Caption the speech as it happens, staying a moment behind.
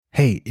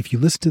Hey, if you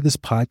listen to this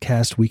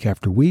podcast week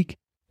after week,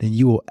 then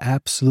you will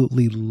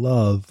absolutely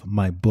love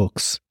my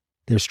books.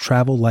 There's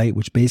Travel Light,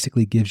 which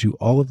basically gives you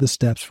all of the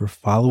steps for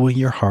following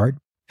your heart.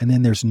 And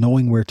then there's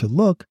Knowing Where to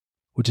Look,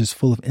 which is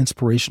full of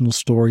inspirational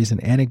stories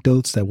and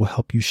anecdotes that will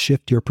help you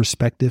shift your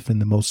perspective in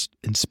the most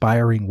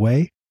inspiring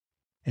way.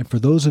 And for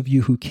those of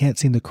you who can't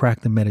seem to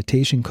crack the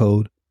meditation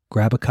code,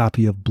 grab a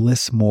copy of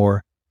Bliss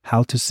More,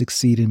 How to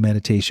Succeed in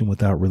Meditation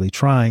Without Really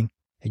Trying,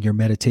 and your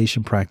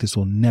meditation practice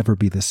will never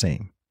be the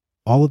same.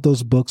 All of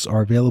those books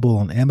are available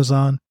on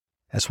Amazon,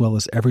 as well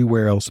as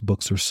everywhere else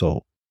books are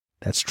sold.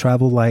 That's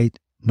Travel Light,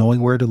 Knowing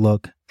Where to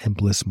Look, and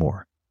Bliss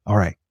More. All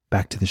right,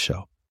 back to the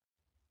show.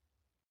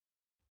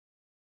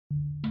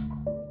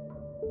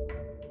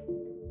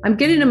 I'm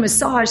getting a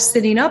massage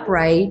sitting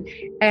upright,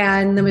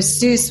 and the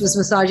masseuse was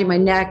massaging my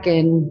neck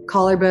and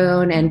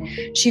collarbone, and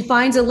she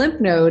finds a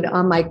lymph node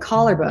on my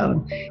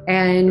collarbone.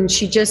 And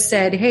she just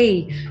said,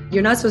 hey,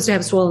 you're not supposed to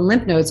have swollen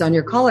lymph nodes on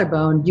your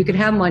collarbone. You can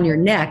have them on your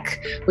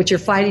neck, which you're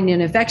fighting an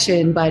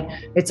infection, but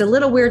it's a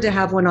little weird to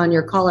have one on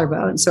your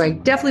collarbone. So I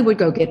definitely would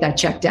go get that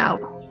checked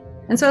out.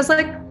 And so I was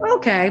like,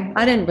 okay,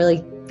 I didn't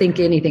really think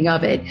anything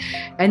of it.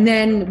 And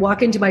then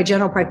walk into my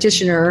general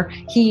practitioner.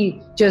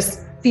 He just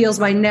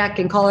feels my neck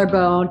and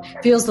collarbone,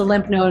 feels the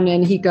lymph node,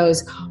 and he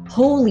goes,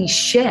 holy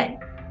shit,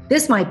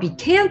 this might be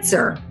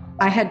cancer.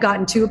 I had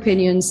gotten 2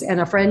 opinions,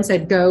 and a friend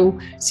said, go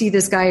see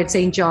this guy at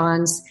St.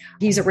 John's.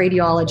 He's a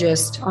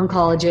radiologist,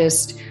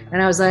 oncologist.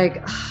 And I was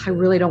like, I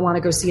really don't want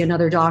to go see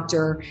another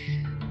doctor.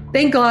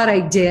 Thank God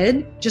I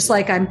did, just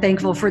like I'm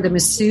thankful for the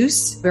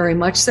masseuse, very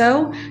much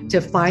so, to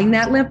find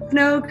that lymph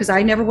node, because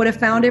I never would have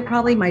found it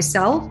probably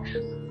myself.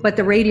 But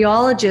the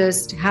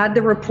radiologist had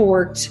the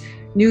report,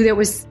 knew there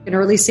was an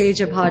early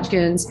stage of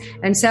Hodgkin's,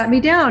 and sat me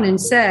down and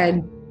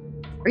said,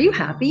 are you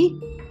happy?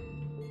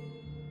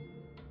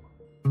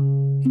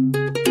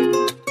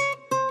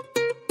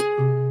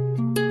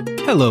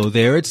 Hello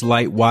there, it's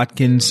Light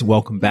Watkins.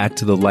 Welcome back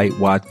to the Light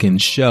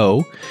Watkins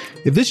Show.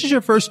 If this is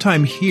your first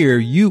time here,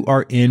 you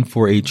are in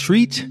for a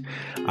treat.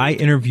 I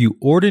interview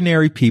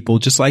ordinary people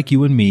just like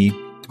you and me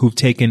who've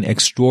taken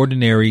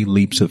extraordinary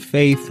leaps of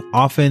faith,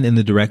 often in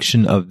the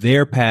direction of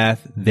their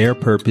path, their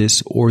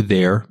purpose, or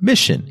their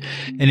mission.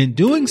 And in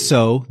doing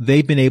so,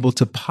 they've been able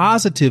to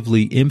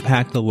positively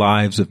impact the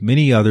lives of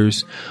many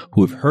others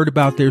who have heard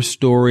about their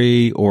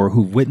story, or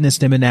who've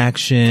witnessed them in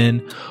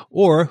action,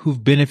 or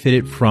who've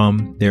benefited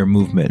from their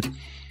movement.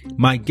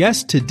 My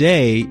guest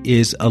today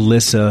is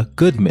Alyssa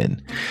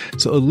Goodman.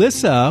 So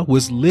Alyssa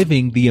was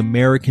living the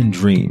American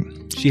dream.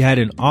 She had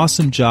an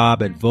awesome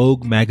job at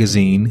Vogue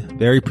magazine,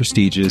 very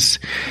prestigious.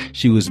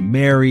 She was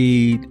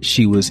married.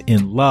 She was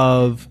in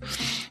love.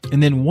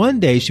 And then one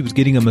day she was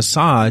getting a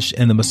massage,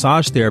 and the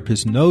massage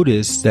therapist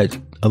noticed that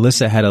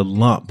Alyssa had a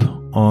lump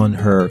on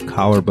her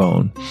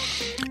collarbone.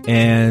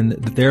 And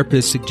the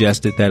therapist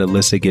suggested that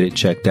Alyssa get it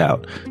checked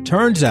out.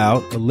 Turns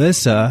out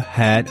Alyssa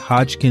had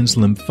Hodgkin's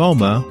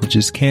lymphoma, which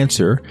is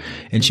cancer,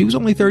 and she was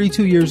only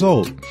 32 years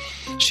old.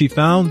 She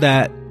found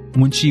that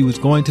when she was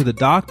going to the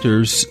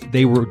doctors,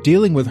 they were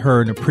dealing with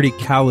her in a pretty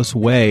callous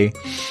way.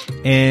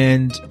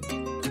 And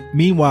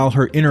meanwhile,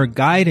 her inner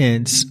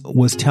guidance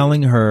was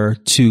telling her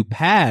to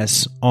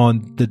pass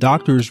on the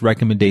doctor's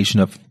recommendation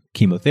of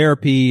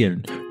chemotherapy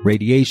and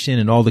radiation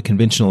and all the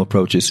conventional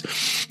approaches.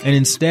 And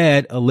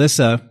instead,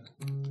 Alyssa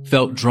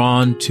felt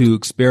drawn to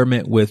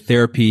experiment with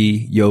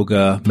therapy,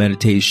 yoga,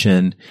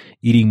 meditation,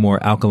 eating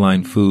more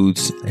alkaline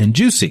foods, and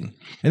juicing.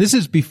 And this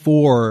is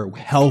before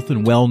health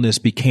and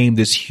wellness became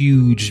this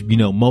huge,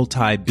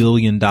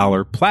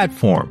 multi-billion-dollar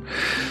platform.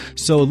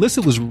 So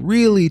Alyssa was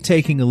really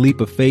taking a leap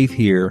of faith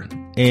here.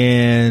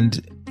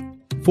 And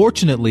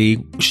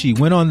fortunately, she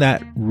went on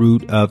that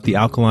route of the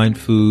alkaline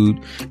food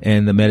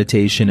and the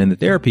meditation and the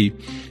therapy,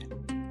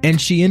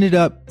 and she ended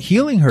up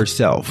healing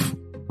herself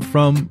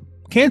from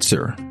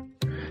cancer.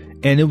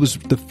 And it was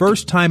the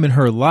first time in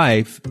her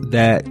life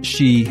that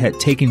she had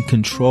taken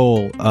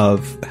control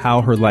of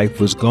how her life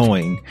was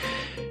going.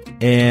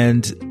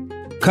 And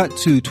cut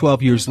to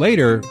 12 years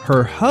later,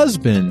 her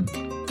husband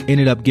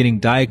ended up getting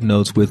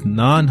diagnosed with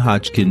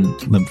non-Hodgkin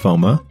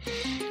lymphoma.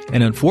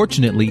 And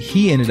unfortunately,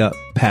 he ended up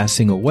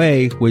passing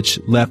away, which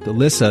left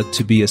Alyssa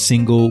to be a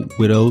single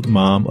widowed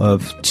mom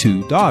of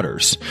 2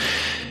 daughters.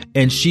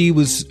 And she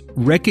was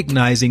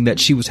recognizing that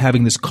she was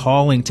having this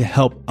calling to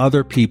help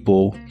other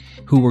people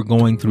who were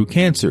going through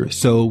cancer.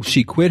 So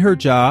she quit her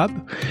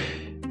job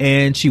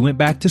and she went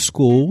back to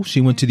school.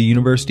 She went to the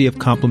University of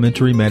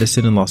Complementary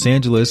Medicine in Los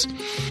Angeles.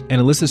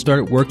 And Alyssa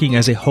started working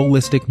as a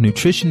holistic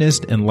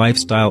nutritionist and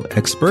lifestyle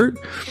expert.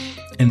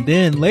 And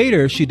then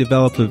later she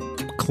developed a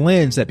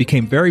cleanse that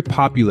became very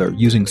popular,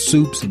 using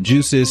soups and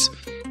juices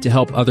to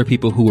help other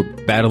people who were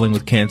battling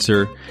with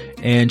cancer.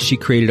 And she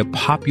created a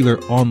popular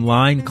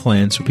online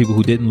cleanse for people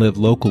who didn't live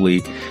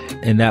locally.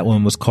 And that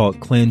one was called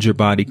Cleanse Your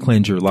Body,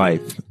 Cleanse Your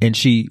Life. And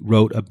she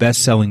wrote a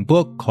best-selling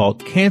book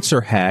called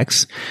Cancer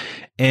Hacks.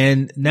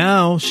 And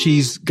now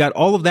she's got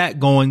all of that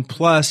going.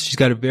 Plus, she's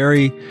got a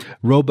very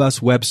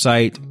robust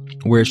website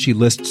where she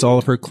lists all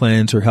of her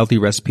cleanse, her healthy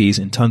recipes,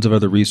 and tons of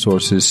other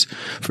resources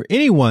for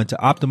anyone to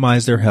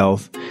optimize their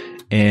health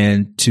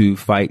and to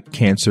fight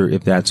cancer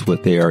if that's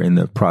what they are in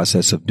the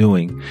process of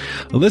doing.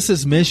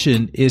 Alyssa's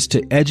mission is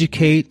to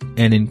educate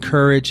and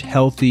encourage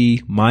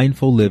healthy,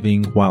 mindful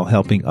living while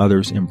helping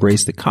others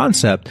embrace the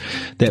concept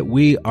that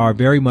we are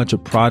very much a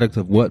product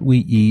of what we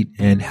eat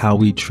and how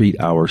we treat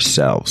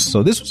ourselves.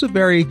 So this was a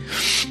very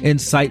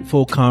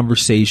insightful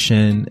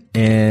conversation,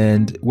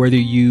 and whether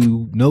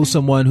you know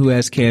someone who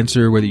has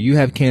cancer, whether you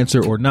have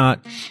cancer or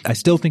not, I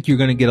still think you're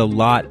going to get a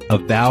lot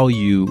of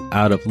value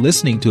out of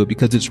listening to it,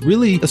 because it's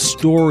really a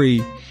story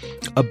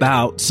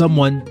about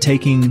someone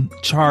taking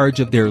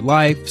charge of their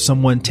life,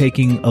 someone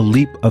taking a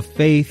leap of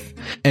faith,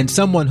 and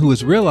someone who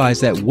has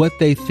realized that what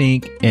they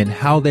think and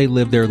how they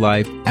live their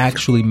life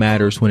actually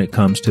matters when it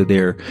comes to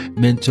their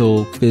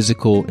mental,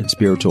 physical, and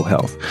spiritual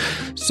health.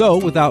 So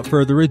without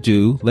further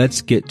ado,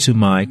 let's get to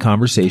my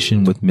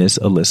conversation with Miss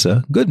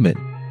Alyssa Goodman.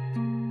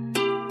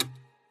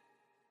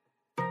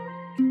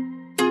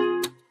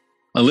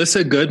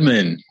 Alyssa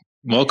Goodman,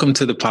 welcome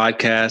to the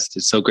podcast.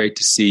 It's so great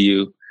to see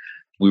you.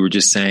 We were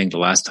just saying the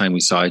last time we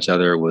saw each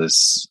other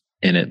was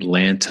in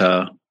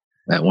Atlanta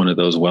at one of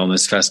those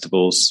wellness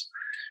festivals.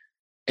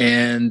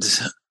 And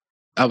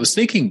I was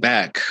thinking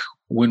back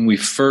when we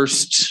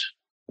first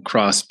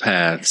crossed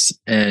paths,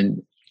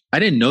 and I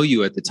didn't know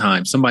you at the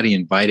time. Somebody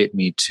invited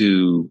me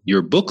to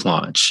your book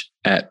launch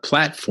at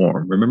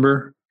Platform.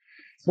 Remember?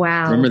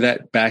 Wow. Remember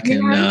that back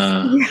in,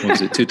 what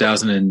was it,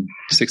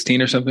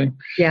 2016 or something?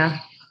 Yeah.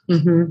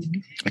 Mm-hmm.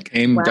 I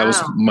came, That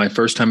was my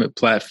first time at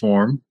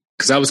Platform,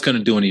 because I was going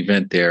to do an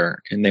event there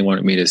and they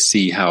wanted me to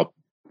see how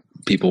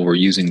people were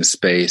using the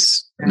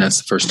space. And that's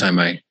the first time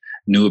I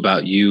knew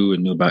about you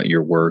and knew about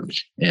your work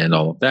and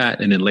all of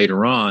that. And then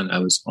later on, I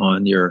was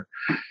on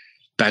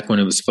back when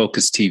it was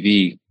Focus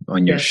TV,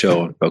 on your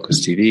show on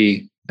Focus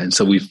TV. And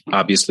so we've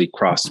obviously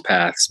crossed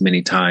paths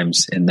many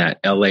times in that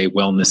LA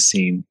wellness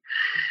scene.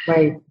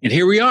 Right. And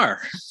here we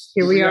are.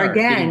 Here we are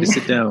again. Getting to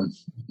sit down.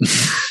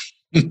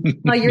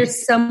 Well, you're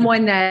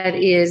someone that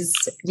is,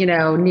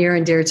 near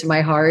and dear to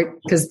my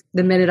heart, because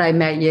the minute I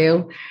met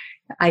you,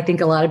 I think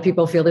a lot of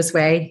people feel this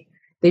way.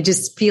 They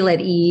just feel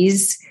at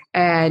ease,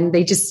 and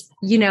they just,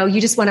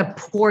 you just want to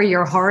pour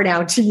your heart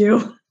out to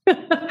you.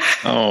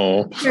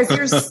 Oh, because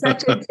you're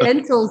such a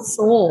gentle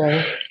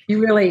soul.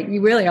 You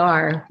really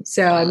are.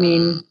 So, I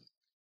mean,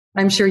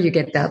 I'm sure you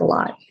get that a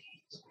lot.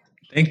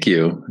 Thank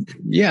you.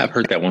 Yeah, I've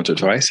heard that once or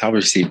twice. I'll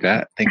receive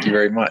that. Thank you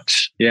very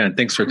much. Yeah. And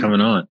thanks for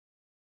coming on.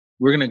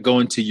 We're going to go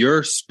into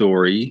your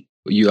story.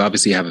 You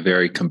obviously have a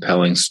very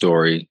compelling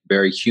story,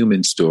 very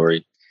human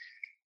story.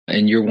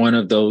 And you're one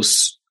of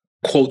those,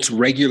 quotes,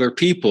 regular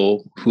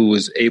people who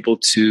was able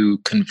to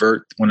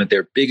convert one of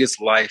their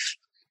biggest life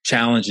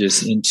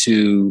challenges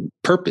into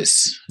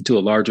purpose, into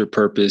a larger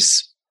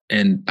purpose.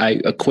 And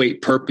I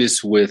equate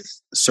purpose with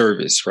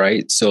service,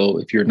 right? So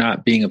if you're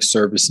not being of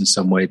service in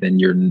some way, then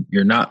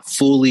you're not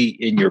fully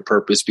in your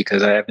purpose,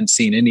 because I haven't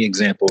seen any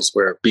examples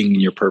where being in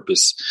your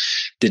purpose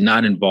did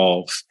not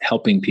involve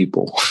helping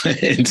people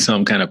in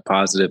some kind of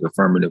positive,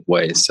 affirmative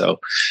way. So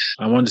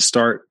I wanted to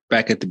start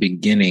back at the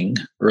beginning,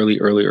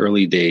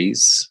 early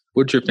days.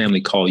 What did your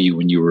family call you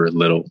when you were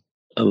little?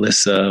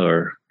 Alyssa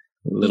or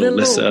little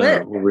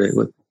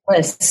Alyssa?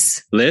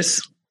 Liz.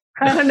 Liz?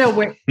 I don't know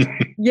where.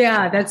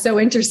 Yeah, that's so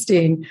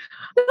interesting.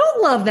 I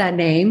don't love that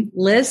name.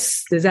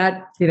 Liz, is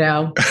that,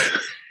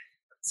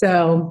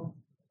 so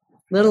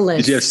little Liz.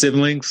 Did you have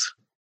siblings?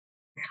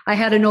 I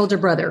had an older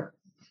brother.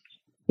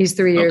 He's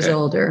 3 years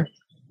older.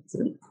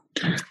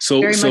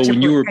 So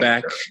when you were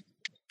back,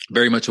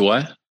 very much a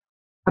what?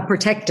 A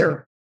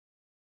protector.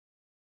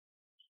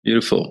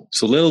 Beautiful.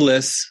 So little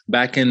Liz,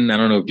 back in, I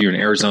don't know if you're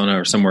in Arizona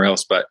or somewhere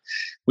else, but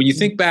when you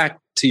think back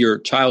to your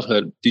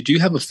childhood, did you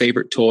have a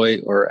favorite toy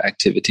or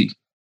activity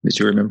that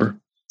you remember?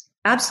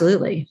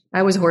 Absolutely.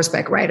 I was a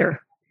horseback rider.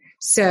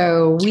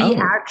 So we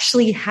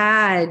actually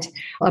had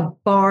a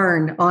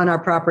barn on our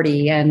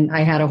property, and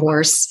I had a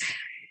horse,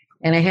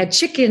 and I had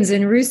chickens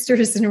and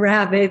roosters and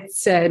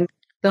rabbits and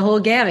the whole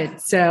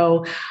gamut.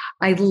 So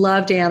I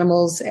loved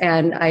animals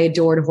and I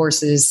adored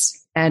horses.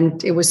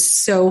 And it was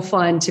so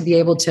fun to be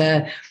able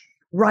to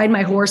ride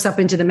my horse up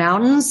into the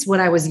mountains when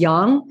I was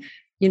young,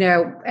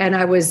 and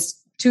I was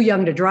too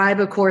young to drive,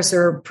 of course,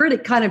 or pretty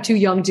kind of too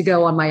young to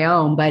go on my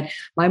own. But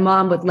my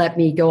mom would let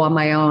me go on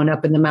my own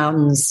up in the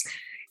mountains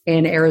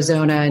in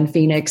Arizona and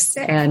Phoenix,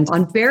 and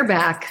on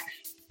bareback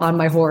on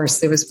my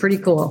horse. It was pretty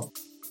cool.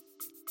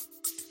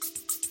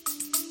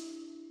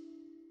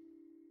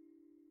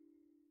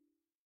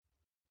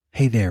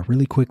 Hey there,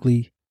 really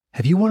quickly.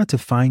 Have you wanted to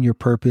find your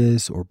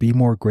purpose or be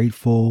more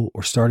grateful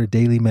or start a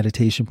daily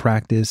meditation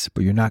practice,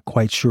 but you're not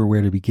quite sure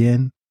where to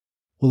begin?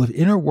 Well, if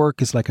inner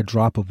work is like a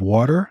drop of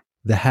water,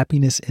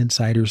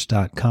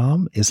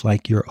 thehappinessinsiders.com is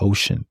like your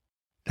ocean.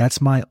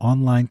 That's my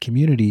online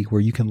community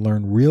where you can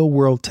learn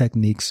real-world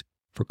techniques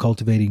for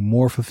cultivating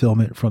more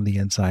fulfillment from the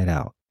inside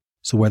out.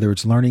 So whether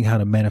it's learning how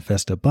to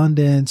manifest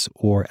abundance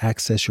or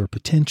access your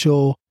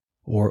potential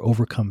or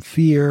overcome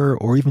fear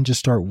or even just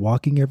start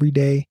walking every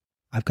day,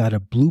 I've got a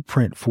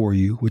blueprint for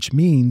you, which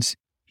means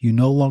you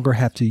no longer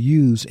have to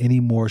use any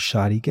more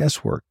shoddy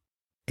guesswork.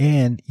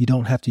 And you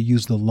don't have to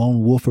use the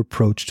lone wolf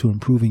approach to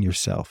improving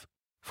yourself.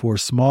 For a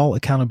small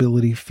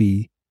accountability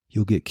fee,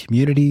 you'll get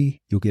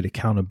community, you'll get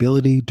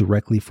accountability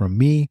directly from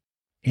me,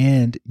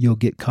 and you'll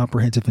get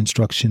comprehensive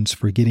instructions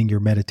for getting your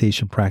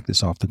meditation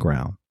practice off the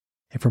ground.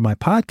 And for my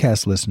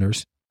podcast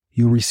listeners,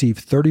 you'll receive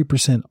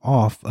 30%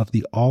 off of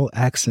the all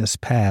access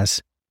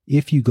pass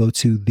if you go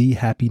to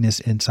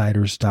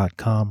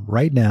thehappinessinsiders.com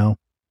right now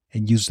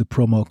and use the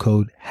promo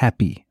code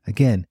HAPPY.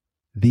 Again,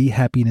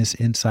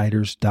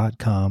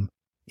 thehappinessinsiders.com.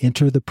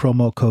 Enter the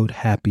promo code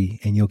HAPPY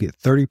and you'll get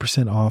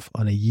 30% off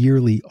on a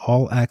yearly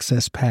all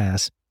access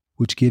pass,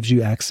 which gives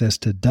you access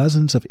to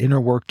dozens of inner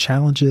work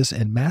challenges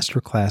and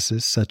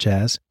masterclasses, such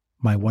as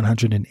my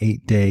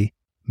 108-day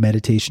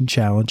meditation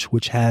challenge,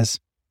 which has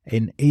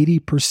an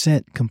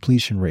 80%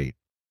 completion rate.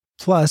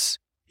 Plus,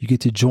 you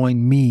get to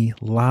join me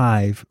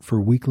live for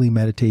weekly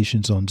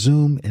meditations on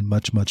Zoom and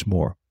much, much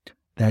more.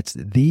 That's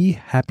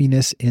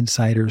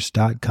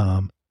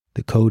thehappinessinsiders.com.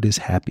 The code is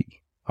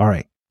HAPPY. All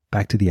right,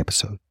 back to the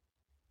episode.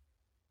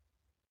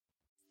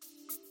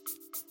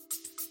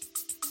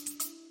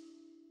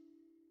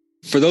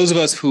 For those of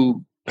us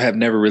who have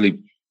never really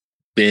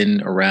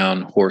been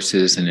around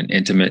horses in an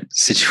intimate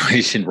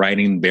situation,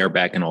 riding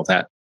bareback and all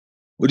that,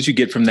 what did you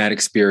get from that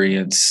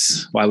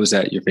experience? Why was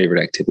that your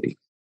favorite activity?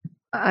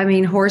 I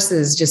mean,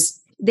 horses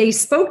just, they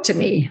spoke to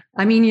me.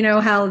 I mean, you know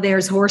how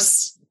there's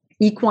horse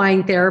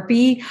equine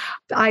therapy.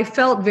 I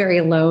felt very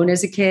alone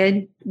as a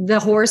kid. The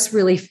horse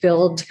really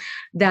filled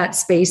that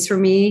space for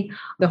me.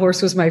 The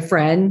horse was my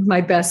friend, my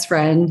best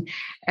friend.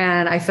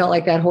 And I felt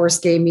like that horse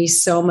gave me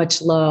so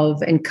much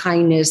love and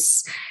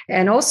kindness.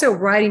 And also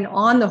riding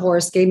on the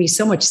horse gave me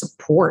so much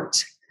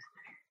support.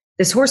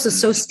 This horse is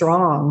so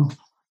strong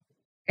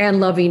and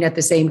loving at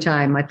the same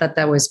time. I thought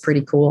that was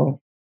pretty cool.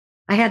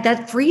 I had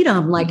that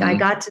freedom. Like I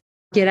got to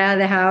get out of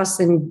the house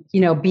and,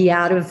 you know, be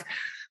out of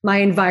my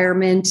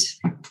environment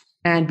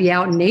and be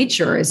out in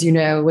nature, as you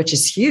know, which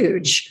is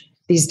huge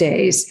these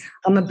days.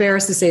 I'm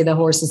embarrassed to say the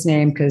horse's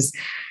name because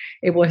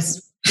it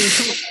was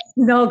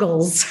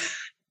Snuggles.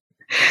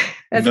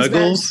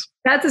 Snuggles?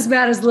 That's as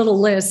bad as Little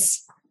Liz.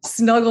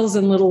 Snuggles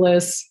and Little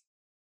Liz.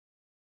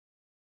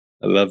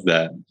 I love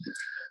that.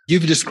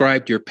 You've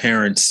described your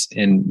parents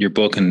in your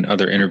book and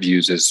other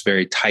interviews as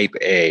very type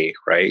A,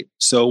 right?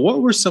 So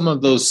what were some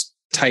of those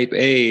type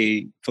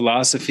A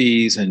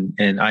philosophies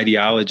and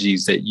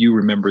ideologies that you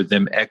remember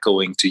them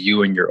echoing to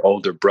you and your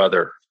older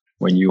brother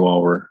when you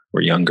all were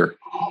younger?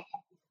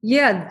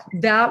 Yeah,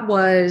 that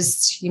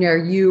was, you know,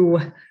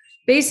 you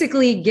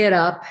basically get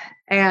up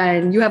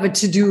and you have a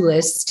to-do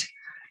list.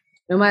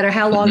 No matter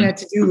how long that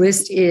to-do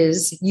list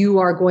is, you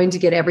are going to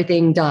get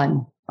everything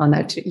done on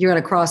that. You're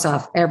going to cross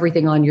off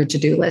everything on your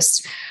to-do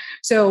list.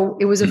 So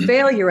it was a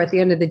failure at the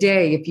end of the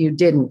day if you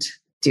didn't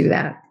do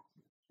that.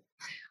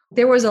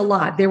 There was a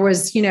lot. There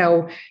was, you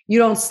know, you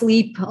don't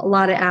sleep a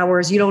lot of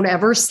hours. You don't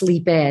ever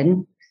sleep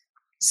in.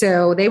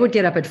 So they would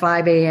get up at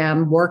 5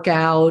 a.m., work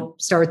out,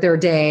 start their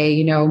day.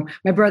 You know,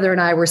 my brother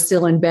and I were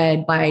still in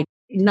bed by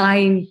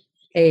 9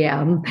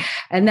 a.m.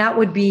 And that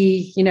would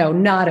be, you know,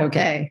 not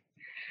okay.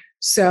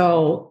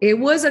 So it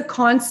was a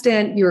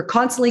constant, you were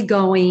constantly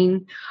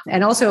going.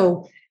 And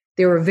also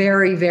they were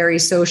very, very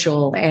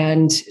social.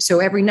 And so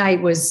every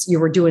night was, you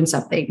were doing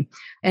something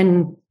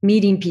and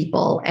meeting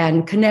people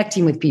and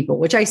connecting with people,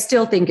 which I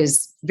still think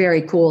is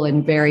very cool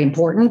and very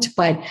important.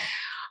 But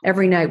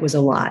every night was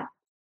a lot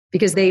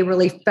because they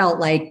really felt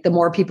like the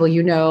more people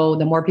you know,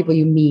 the more people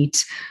you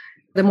meet,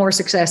 the more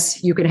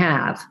success you can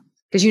have,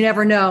 because you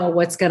never know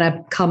what's going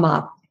to come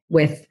up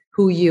with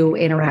who you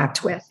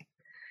interact with.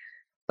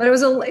 But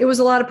it was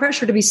a lot of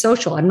pressure to be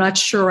social. I'm not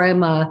sure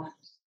I'm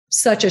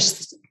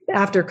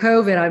after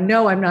COVID, I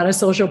know I'm not a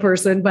social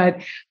person, but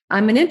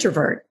I'm an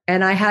introvert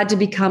and I had to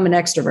become an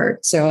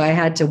extrovert. So I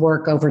had to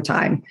work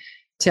overtime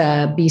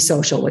to be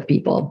social with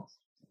people.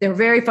 They're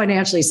very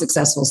financially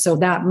successful. So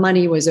that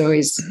money was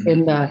always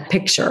in the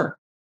picture.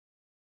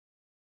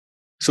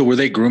 So were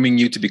they grooming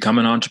you to become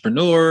an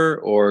entrepreneur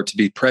or to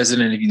be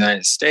president of the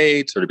United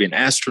States or to be an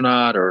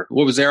astronaut, or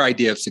what was their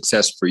idea of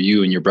success for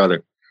you and your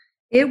brother?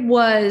 It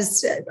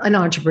was an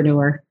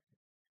entrepreneur.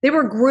 They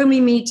were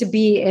grooming me to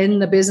be in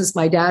the business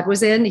my dad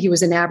was in. He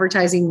was in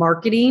advertising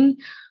marketing,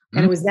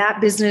 and it was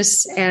that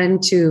business,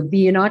 and to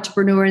be an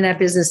entrepreneur in that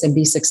business and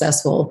be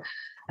successful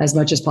as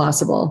much as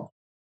possible.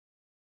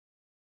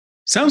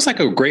 Sounds like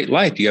a great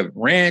life. You have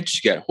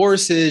ranch, you got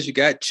horses, you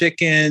got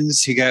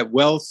chickens, you got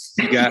wealth,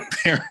 you got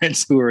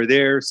parents who are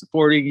there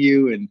supporting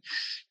you and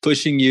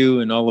pushing you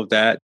and all of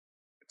that.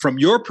 From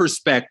your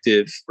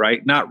perspective,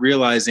 right? Not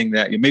realizing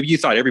that maybe you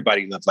thought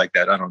everybody lived like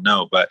that. I don't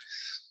know. But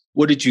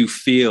what did you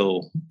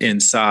feel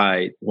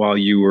inside while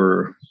you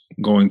were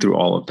going through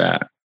all of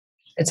that?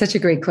 It's such a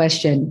great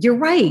question. You're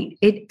right.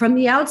 From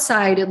the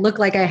outside, it looked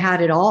like I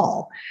had it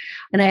all.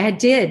 And I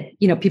did,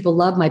 people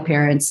love my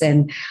parents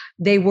and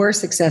they were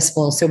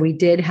successful. So we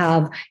did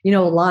have, a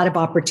lot of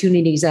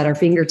opportunities at our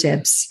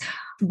fingertips.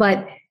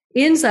 But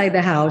Inside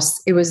the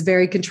house, it was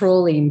very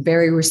controlling,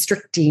 very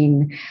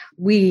restricting.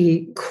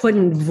 We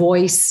couldn't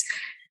voice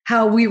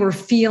how we were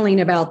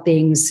feeling about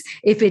things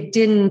if it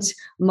didn't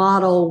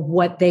model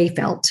what they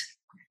felt,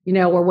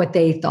 or what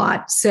they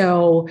thought.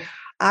 So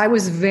I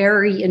was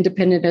very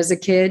independent as a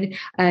kid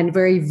and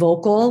very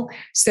vocal.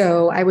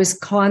 So I was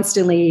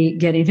constantly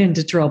getting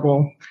into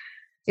trouble.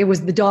 It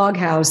was the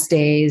doghouse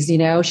days,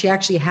 She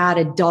actually had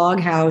a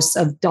doghouse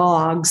of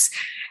dogs.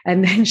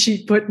 And then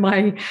she put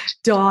my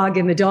dog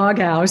in the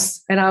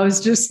doghouse. And I was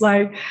just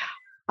like,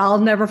 I'll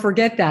never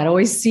forget that.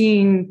 Always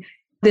seeing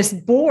this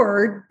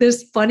board,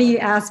 this funny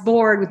ass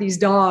board with these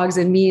dogs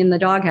and me in the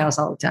doghouse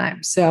all the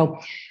time. So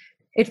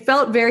it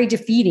felt very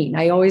defeating.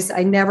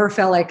 I never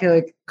felt like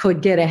I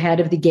could get ahead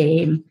of the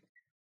game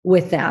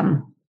with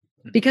them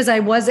because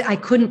I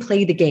couldn't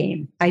play the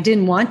game. I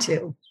didn't want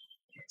to.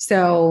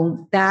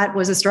 So that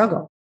was a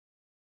struggle.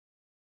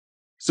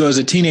 So as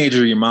a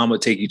teenager, your mom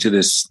would take you to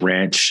this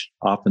ranch,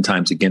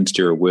 oftentimes against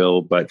your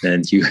will, but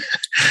then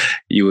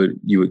you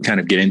would kind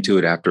of get into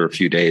it after a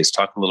few days.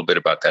 Talk a little bit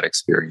about that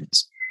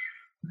experience.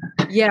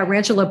 Yeah,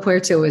 Rancho La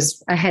Puerta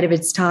was ahead of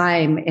its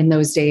time in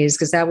those days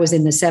because that was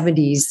in the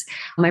 70s.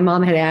 My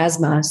mom had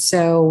asthma.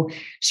 So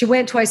she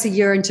went twice a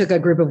year and took a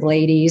group of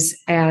ladies.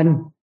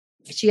 And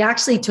she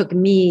actually took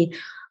me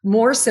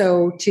more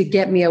so to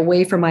get me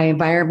away from my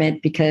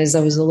environment because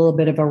I was a little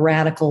bit of a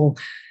radical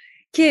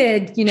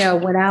kid,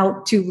 went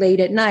out too late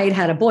at night,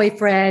 had a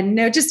boyfriend.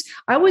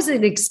 I was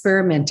an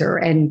experimenter.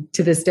 And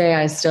to this day,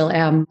 I still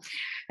am.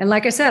 And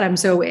like I said,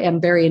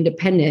 I'm very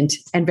independent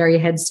and very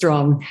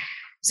headstrong.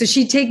 So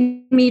she'd take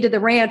me to the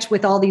ranch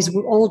with all these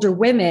older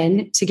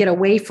women to get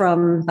away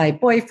from my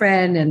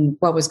boyfriend and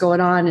what was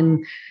going on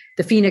in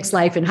the Phoenix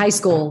life and high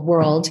school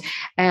world.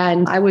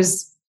 And I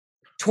was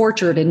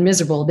tortured and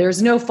miserable.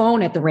 There's no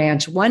phone at the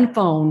ranch, one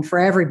phone for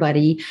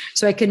everybody.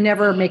 So I could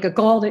never make a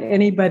call to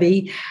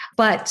anybody.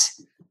 But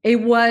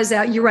it was,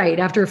 you're right,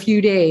 after a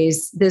few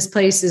days, this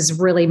place is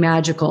really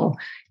magical.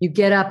 You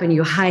get up and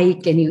you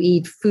hike and you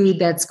eat food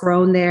that's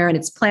grown there and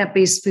it's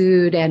plant-based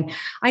food. And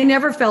I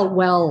never felt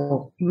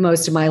well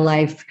most of my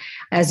life,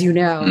 as you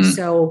know.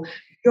 So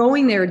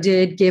going there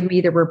did give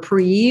me the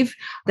reprieve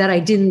that I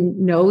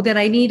didn't know that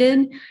I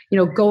needed,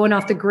 going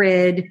off the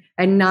grid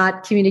and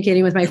not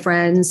communicating with my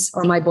friends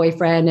or my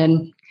boyfriend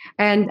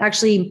and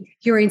actually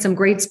hearing some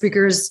great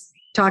speakers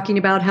talking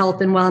about health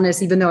and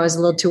wellness, even though it was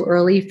a little too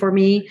early for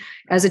me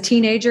as a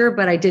teenager,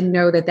 but I didn't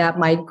know that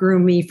might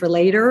groom me for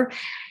later.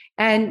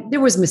 And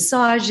there was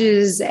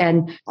massages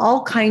and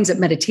all kinds of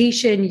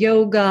meditation,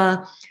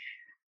 yoga.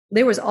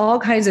 There was all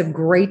kinds of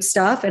great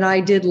stuff. And I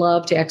did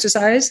love to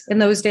exercise in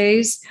those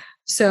days.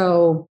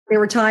 So there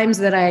were times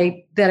that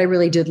I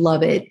really did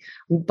love it,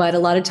 but a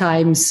lot of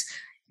times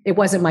it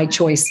wasn't my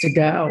choice to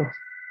go.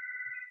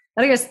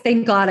 And I guess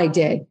thank God I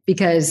did,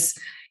 because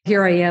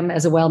here I am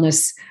as a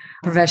wellness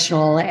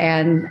professional.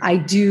 And I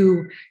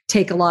do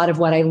take a lot of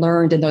what I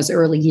learned in those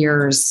early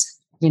years.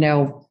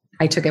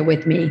 I took it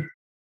with me.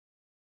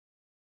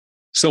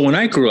 So when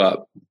I grew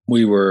up,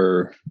 we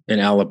were in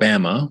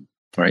Alabama,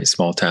 right?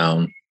 Small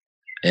town.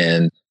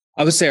 And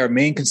I would say our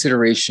main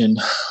consideration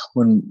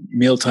when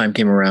mealtime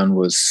came around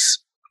was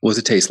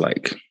it taste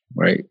like,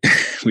 right?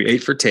 We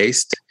ate for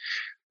taste,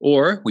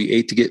 or we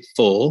ate to get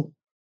full,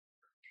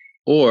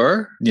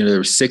 or, there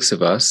were 6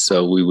 of us.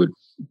 So we would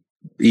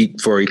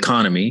eat for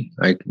economy.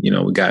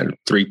 We got a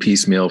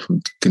 3-piece meal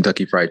from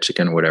Kentucky Fried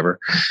Chicken or whatever.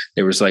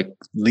 There was like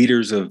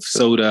liters of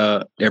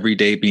soda every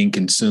day being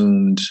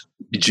consumed,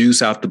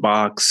 juice out the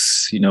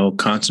box,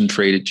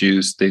 concentrated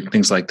juice,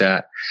 things like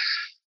that.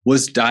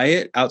 Was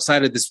diet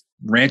outside of this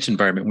ranch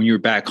environment when you were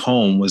back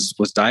home, was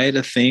diet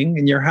a thing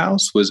in your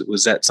house?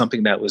 Was that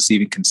something that was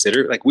even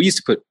considered? Like, we used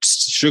to put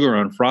sugar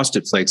on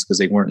Frosted Flakes because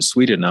they weren't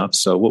sweet enough.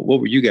 So what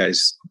were you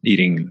guys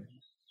eating?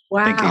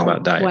 Wow. Thinking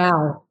about diet?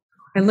 Wow.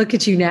 And look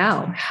at you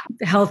now,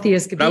 healthy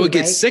as could be. I would get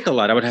right? sick a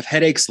lot. I would have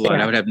headaches a lot.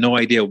 Yeah. I would have no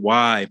idea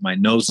why. My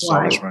nose was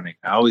always running.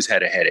 I always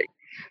had a headache.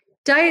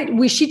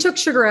 She took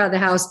sugar out of the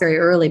house very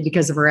early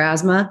because of her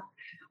asthma.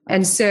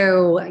 And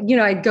so,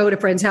 I'd go to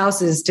friends'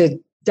 houses to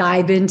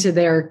dive into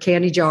their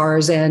candy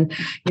jars and,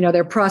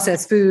 their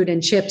processed food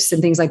and chips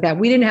and things like that.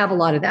 We didn't have a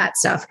lot of that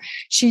stuff.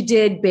 She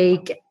did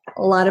bake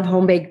a lot of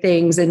home-baked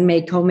things and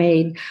make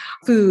homemade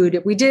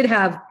food. We did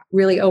have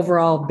really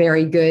overall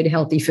very good,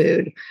 healthy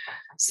food.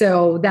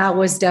 So that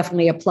was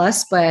definitely a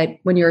plus. But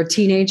when you're a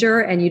teenager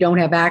and you don't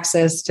have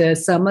access to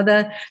some of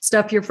the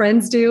stuff your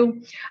friends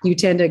do, you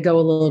tend to go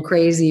a little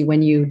crazy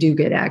when you do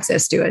get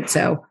access to it.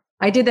 So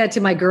I did that to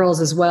my girls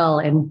as well.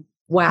 And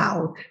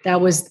wow, that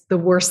was the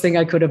worst thing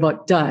I could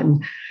have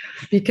done.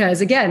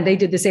 Because again, they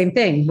did the same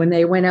thing. When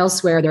they went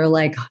elsewhere, they're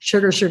like,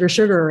 sugar, sugar,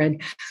 sugar,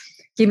 and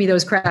give me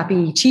those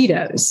crappy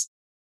Cheetos.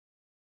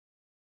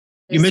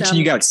 You mentioned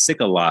you got sick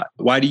a lot.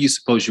 Why do you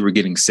suppose you were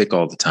getting sick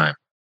all the time?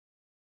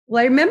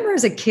 Well, I remember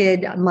as a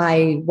kid,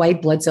 my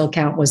white blood cell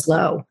count was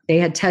low. They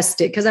had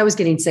tested, because I was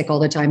getting sick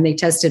all the time. They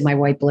tested my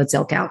white blood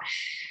cell count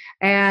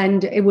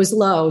and it was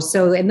low.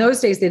 So in those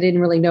days, they didn't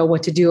really know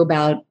what to do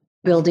about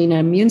building an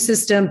immune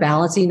system,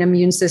 balancing an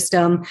immune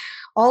system.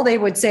 All they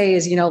would say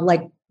is,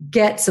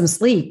 get some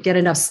sleep, get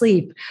enough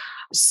sleep.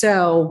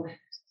 So,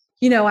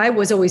 I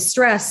was always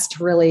stressed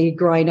really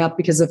growing up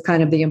because of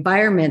kind of the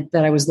environment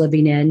that I was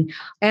living in.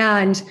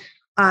 And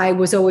I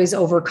was always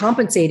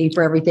overcompensating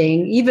for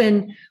everything,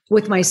 even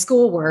with my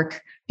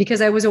schoolwork,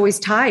 because I was always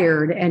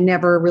tired and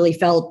never really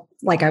felt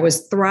like I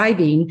was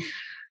thriving.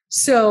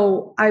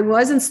 So I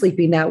wasn't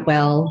sleeping that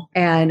well,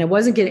 and I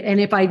wasn't getting, and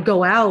if I'd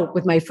go out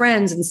with my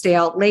friends and stay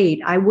out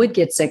late, I would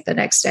get sick the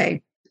next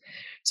day.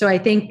 So I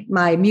think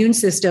my immune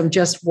system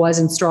just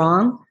wasn't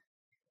strong,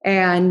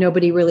 and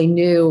nobody really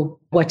knew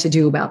what to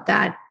do about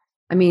that.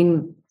 I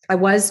mean, I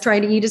was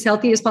trying to eat as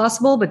healthy as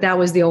possible, but that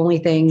was the only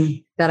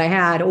thing that I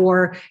had,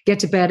 or get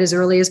to bed as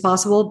early as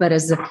possible. But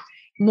as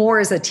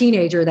a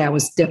teenager, that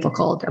was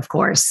difficult, of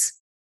course.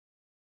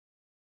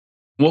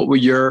 What were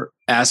your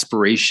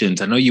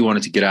aspirations? I know you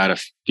wanted to get out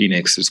of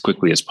Phoenix as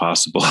quickly as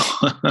possible.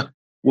 What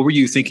were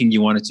you thinking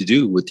you wanted to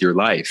do with your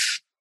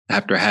life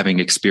after having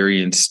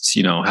experienced,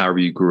 however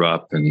you grew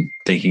up and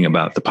thinking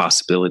about the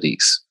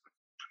possibilities?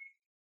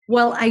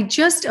 Well, I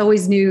just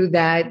always knew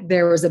that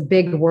there was a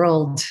big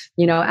world,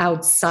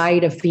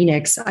 outside of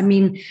Phoenix. I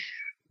mean,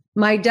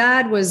 my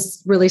dad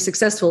was really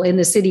successful in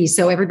the city,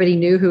 so everybody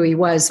knew who he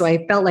was. So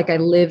I felt like I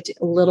lived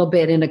a little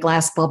bit in a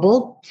glass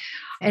bubble.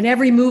 And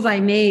every move I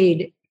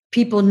made,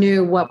 people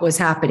knew what was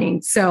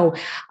happening. So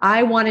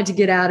I wanted to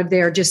get out of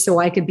there just so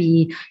I could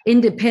be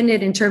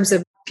independent in terms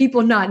of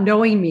people not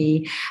knowing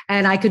me,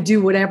 and I could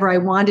do whatever I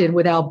wanted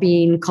without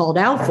being called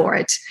out for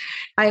it.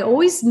 I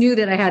always knew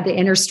that I had the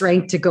inner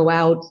strength to go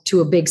out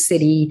to a big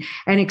city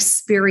and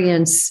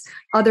experience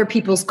other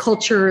people's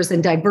cultures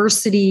and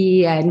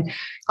diversity. And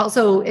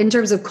also in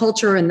terms of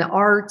culture and the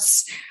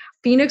arts,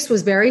 Phoenix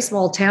was a very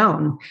small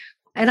town.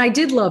 And I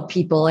did love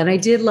people, and I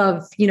did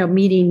love,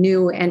 meeting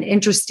new and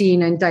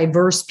interesting and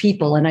diverse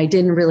people. And I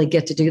didn't really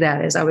get to do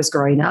that as I was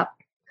growing up.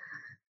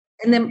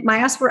 And then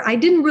I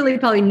didn't really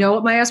probably know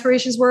what my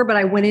aspirations were, but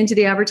I went into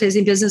the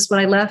advertising business when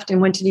I left and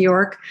went to New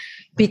York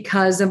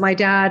because of my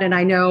dad. And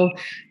I know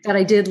that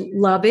I did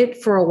love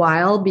it for a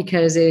while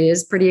because it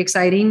is pretty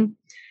exciting.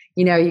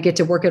 You get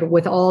to work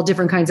with all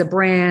different kinds of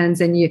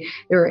brands, and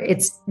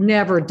it's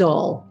never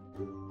dull.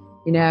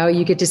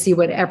 You get to see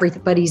what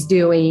everybody's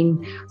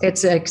doing.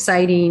 It's an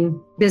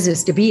exciting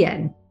business to be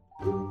in.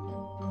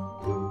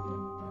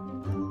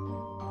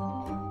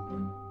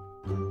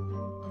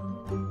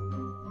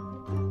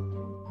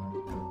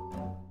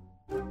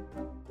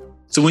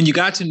 So when you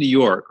got to New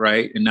York,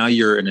 right, and now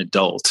you're an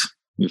adult,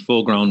 you're a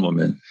full-grown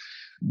woman,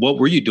 what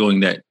were you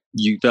doing that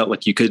you felt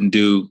like you couldn't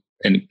do,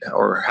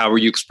 or how were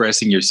you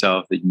expressing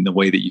yourself in the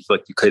way that you felt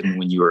like you couldn't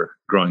when you were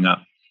growing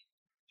up?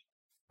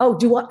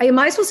 Oh, am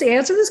I supposed to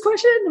answer this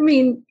question? I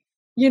mean,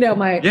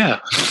 Yeah.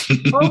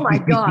 Oh my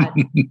God.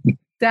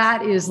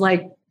 That is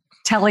like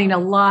telling a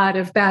lot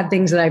of bad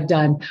things that I've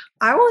done.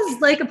 I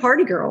was like a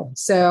party girl.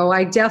 So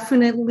I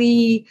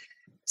definitely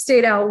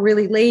stayed out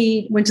really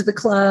late, went to the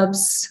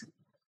clubs.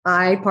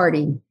 I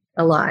partied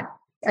a lot.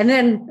 And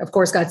then, of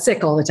course, got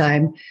sick all the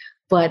time.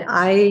 But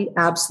I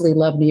absolutely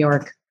love New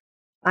York.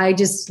 I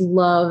just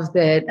love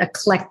the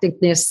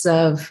eclecticness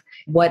of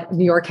what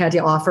New York had to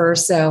offer.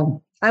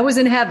 So I was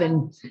in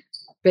heaven,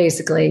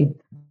 basically.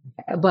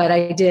 But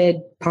I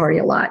did party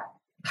a lot,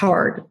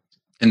 hard.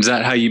 And is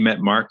that how you met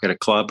Mark, at a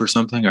club or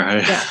something?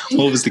 Or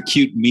what was the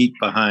cute meet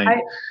behind?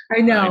 I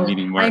know.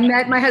 Meeting Mark? I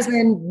met my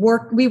husband.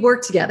 We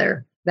worked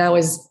together. That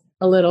was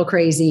a little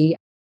crazy.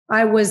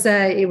 It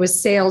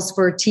was sales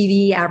for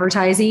TV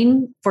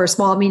advertising for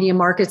small, medium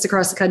markets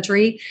across the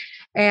country.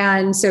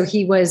 And so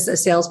he was a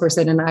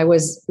salesperson, and I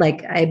was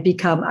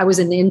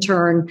an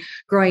intern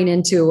growing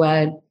into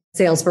a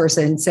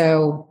salesperson.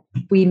 So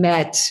we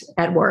met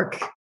at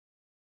work.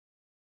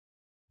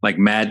 Like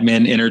Mad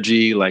Men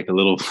energy, like a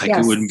little, like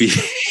yes. It wouldn't be,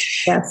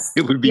 yes,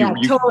 it would be, yeah,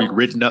 totally. Be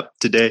written up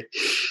today.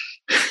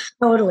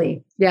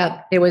 Totally.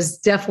 Yeah. It was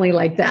definitely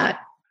like that.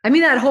 I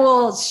mean, that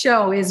whole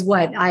show is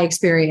what I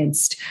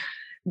experienced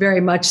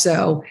very much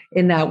so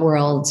in that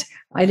world.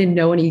 I didn't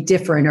know any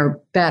different or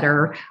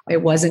better.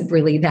 It wasn't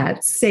really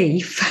that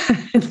safe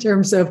in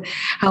terms of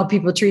how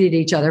people treated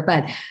each other.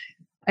 But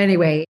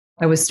anyway,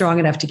 I was strong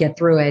enough to get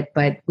through it.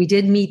 But we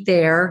did meet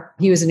there.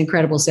 He was an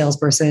incredible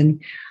salesperson.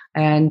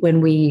 And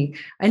when we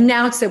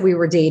announced that we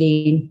were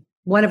dating,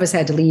 one of us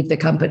had to leave the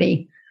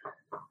company.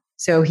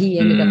 So he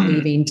ended up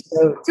leaving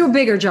to a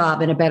bigger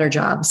job and a better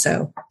job.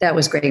 So that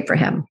was great for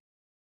him.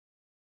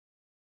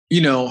 You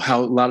know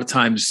how a lot of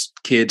times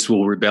kids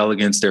will rebel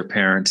against their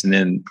parents and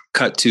then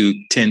cut to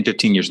 10,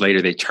 15 years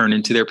later, they turn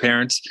into their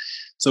parents.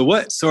 So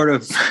what sort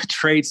of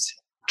traits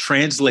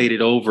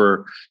translated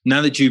over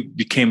now that you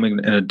became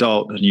an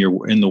adult and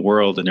you're in the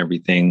world and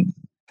everything,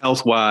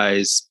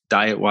 health-wise,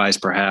 diet-wise,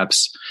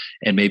 perhaps,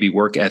 and maybe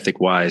work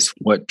ethic-wise,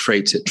 what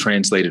traits it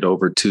translated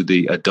over to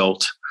the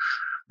adult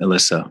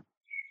Alyssa?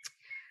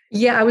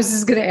 Yeah, I was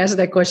just going to answer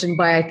that question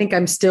by, I think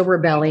I'm still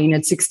rebelling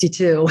at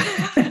 62.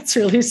 That's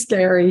really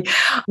scary.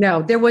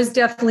 No, there was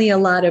definitely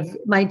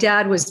my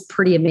dad was a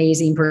pretty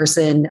amazing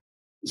person.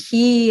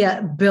 he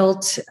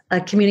built a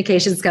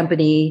communications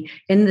company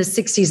in the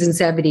 60s and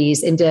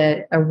 70s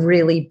into a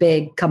really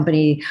big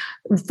company,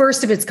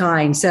 first of its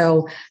kind.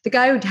 So the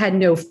guy had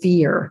no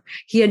fear.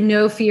 He had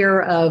no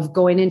fear of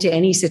going into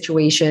any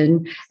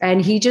situation,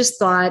 and he just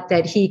thought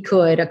that he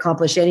could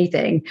accomplish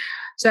anything.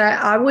 So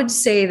I would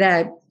say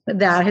that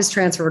has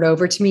transferred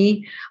over to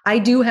me. I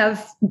do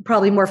have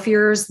probably more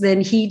fears than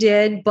he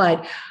did,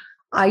 but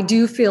I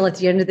do feel at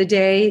the end of the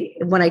day,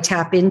 when I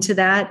tap into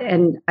that,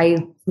 and I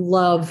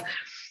love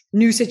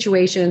new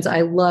situations.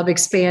 I love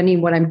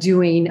expanding what I'm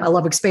doing. I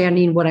love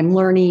expanding what I'm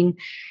learning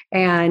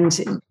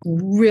and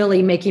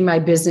really making my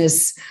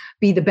business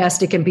be the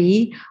best it can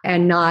be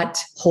and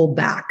not hold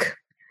back.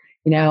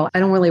 I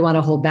don't really want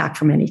to hold back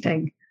from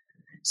anything.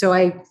 So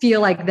I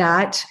feel like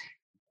that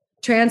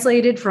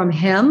translated from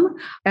him.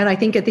 And I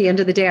think at the end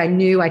of the day, I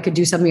knew I could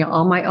do something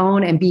on my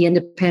own and be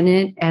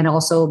independent and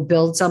also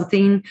build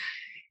something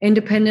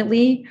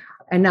independently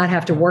and not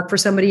have to work for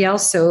somebody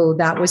else. So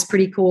that was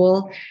pretty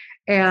cool.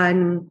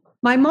 And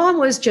my mom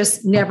was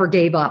just never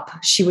gave up.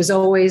 She was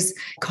always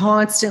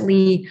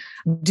constantly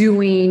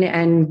doing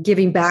and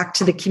giving back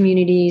to the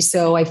community.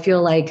 So I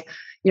feel like,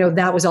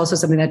 that was also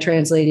something that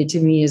translated to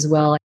me as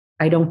well.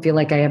 I don't feel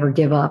like I ever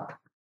give up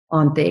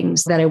on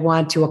things that I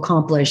want to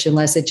accomplish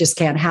unless it just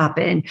can't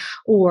happen,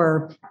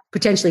 or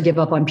potentially give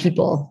up on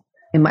people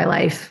in my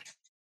life.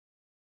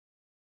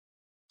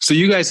 So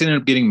you guys ended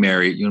up getting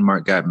married. You and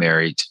Mark got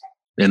married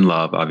in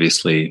love,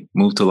 obviously,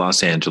 moved to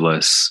Los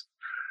Angeles.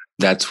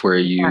 That's where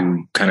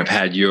you kind of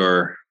had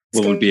your,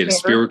 what would be a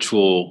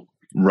spiritual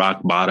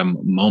rock bottom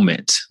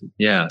moment.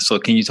 Yeah. So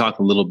can you talk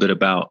a little bit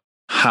about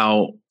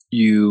how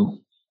you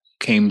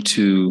came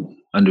to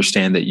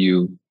understand that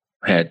you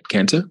had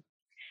cancer?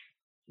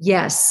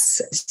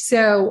 Yes.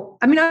 So,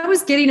 I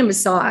was getting a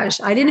massage.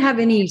 I didn't have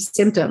any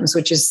symptoms,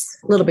 which is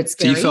a little bit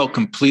scary. So you felt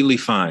completely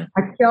fine.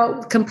 I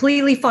felt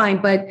completely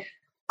fine, but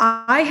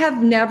I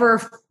have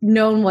never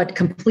known what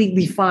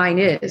completely fine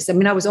is.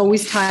 I was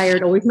always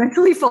tired, always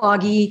mentally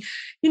foggy.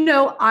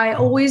 I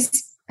always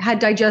had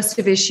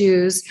digestive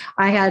issues.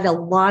 I had a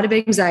lot of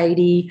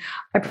anxiety.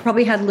 I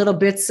probably had little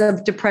bits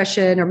of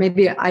depression, or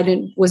maybe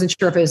wasn't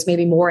sure if it was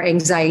maybe more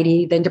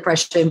anxiety than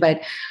depression,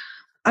 but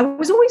I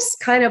was always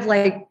kind of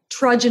like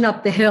trudging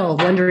up the hill,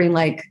 wondering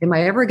like, am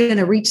I ever going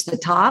to reach the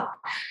top?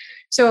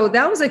 So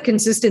that was a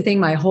consistent thing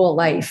my whole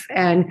life.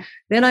 And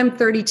then I'm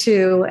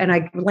 32 and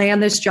I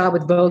land this job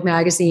with Vogue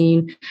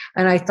magazine.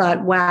 And I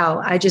thought, wow,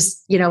 I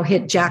just,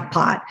 hit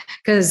jackpot,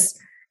 because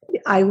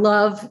I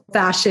love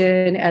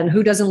fashion and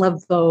who doesn't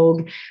love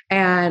Vogue?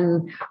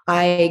 And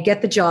I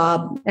get the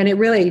job, and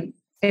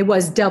it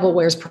was Devil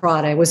Wears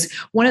Prada. It was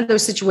one of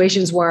those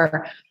situations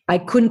where I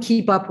couldn't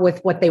keep up with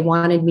what they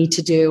wanted me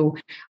to do.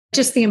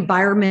 Just the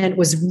environment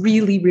was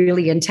really,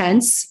 really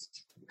intense.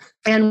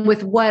 And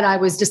with what I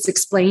was just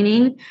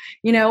explaining,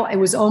 it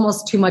was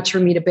almost too much for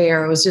me to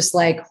bear. It was just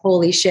like,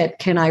 holy shit,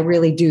 can I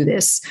really do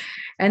this?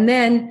 And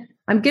then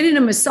I'm getting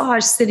a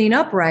massage sitting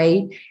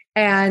upright,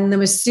 and the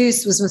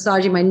masseuse was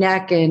massaging my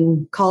neck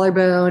and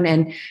collarbone,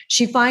 and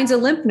she finds a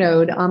lymph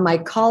node on my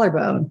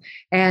collarbone.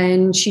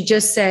 And she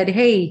just said,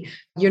 hey,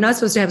 you're not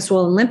supposed to have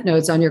swollen lymph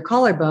nodes on your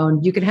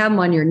collarbone. You can have them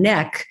on your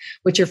neck,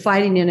 which you're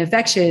fighting an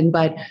infection,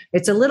 but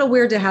it's a little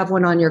weird to have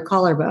one on your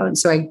collarbone.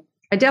 So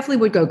I definitely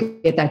would go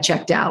get that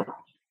checked out.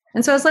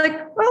 And so I was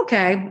like,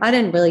 okay, I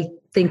didn't really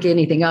think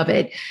anything of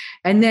it.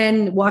 And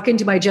then walk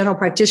into my general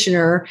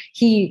practitioner.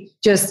 He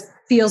just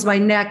feels my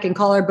neck and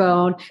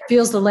collarbone,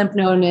 feels the lymph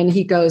node, and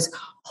he goes,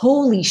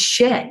 holy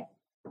shit,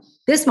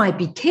 this might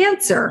be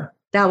cancer.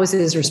 That was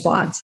his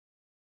response.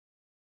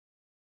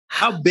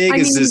 How big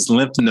is this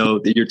lymph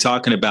node that you're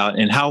talking about?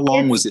 And how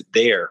long was it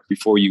there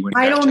before you went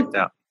and got checked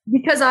out?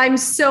 Because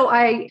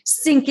I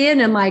sink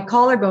in my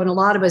collarbone. A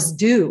lot of us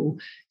do.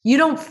 You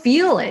don't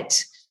feel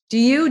it. Do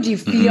you? Do you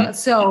feel? Mm-hmm.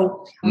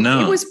 So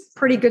no. It was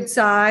pretty good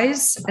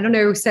size. I don't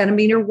know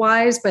centimeter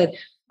wise, but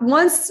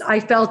once I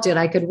felt it,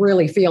 I could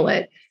really feel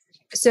it.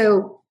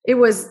 So it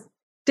was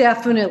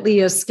definitely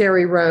a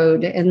scary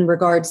road in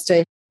regards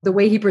to the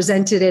way he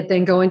presented it,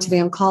 then going to the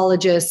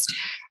oncologist.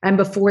 And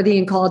before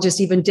the oncologist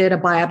even did a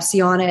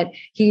biopsy on it,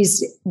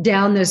 he's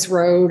down this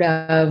road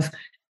of,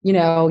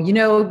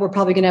 we're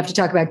probably going to have to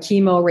talk about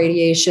chemo,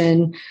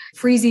 radiation,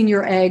 freezing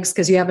your eggs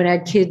because you haven't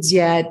had kids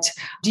yet.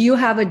 Do you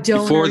have a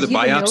donor? Before the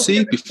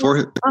biopsy?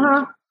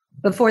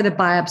 Before the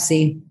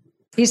biopsy.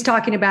 He's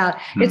talking about,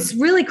 it's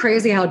really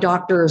crazy how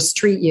doctors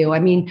treat you.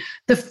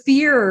 The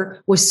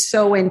fear was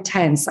so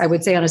intense. I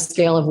would say on a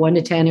scale of 1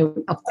 to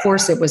 10, of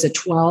course it was a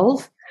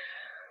 12,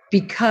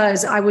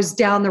 because I was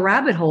down the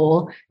rabbit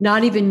hole,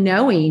 not even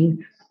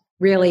knowing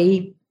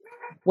really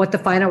what the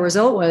final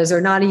result was, or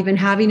not even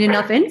having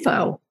enough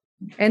info.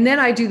 And then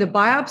I do the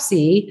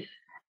biopsy,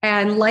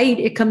 and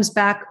it comes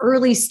back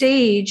early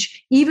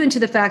stage, even to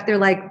the fact they're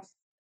like,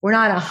 we're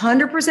not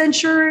 100%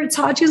 sure it's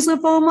Hodgkin's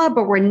lymphoma,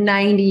 but we're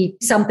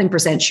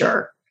 90-something%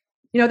 sure.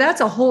 That's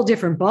a whole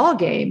different ball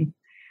game,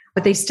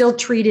 but they still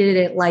treated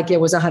it like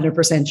it was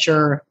 100%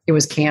 sure it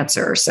was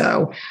cancer.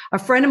 So a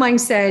friend of mine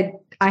said,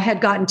 I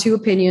had gotten 2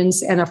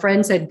 opinions, and a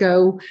friend said,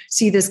 go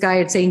see this guy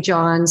at St.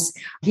 John's.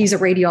 He's a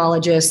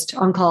radiologist,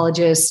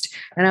 oncologist.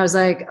 And I was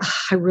like,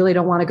 I really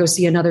don't want to go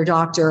see another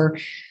doctor.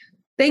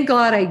 Thank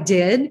God I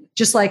did,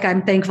 just like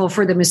I'm thankful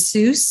for the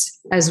masseuse,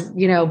 as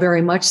you know,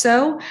 very much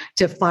so,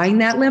 to find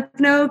that lymph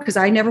node, because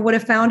I never would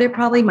have found it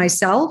probably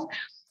myself.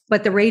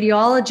 But the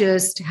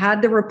radiologist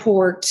had the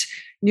report,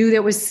 knew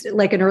there was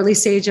like an early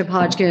stage of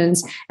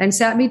Hodgkin's, and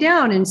sat me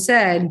down and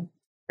said,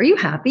 are you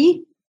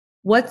happy?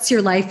 What's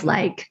your life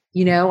like?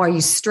 You know, are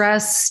you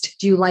stressed?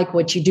 Do you like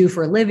what you do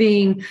for a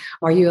living?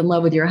 Are you in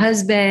love with your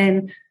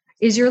husband?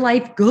 Is your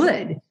life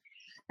good?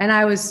 And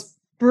I was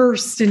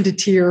burst into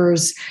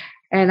tears.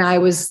 And I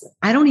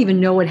don't even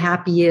know what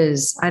happy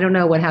is. I don't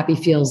know what happy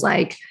feels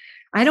like.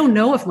 I don't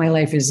know if my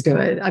life is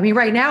good. I mean,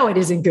 right now it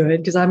isn't good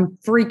because I'm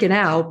freaking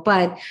out,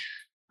 but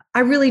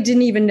I really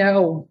didn't even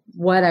know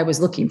what I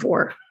was looking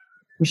for.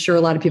 I'm sure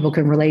a lot of people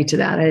can relate to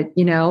that.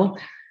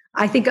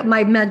 I think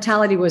my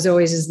mentality was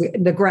always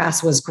the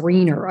grass was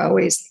greener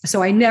always.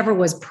 So I never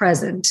was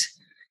present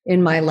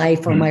in my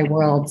life or my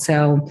world.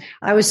 So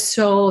I was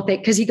so thankful,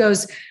 because he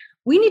goes,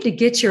 we need to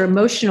get your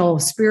emotional,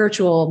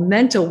 spiritual,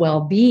 mental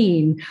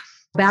well-being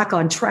back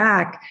on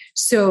track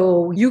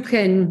so you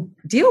can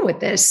deal with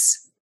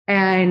this.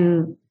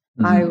 And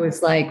I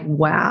was like,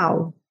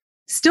 wow.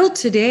 Still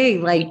today,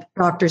 like,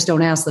 doctors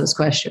don't ask those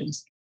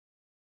questions.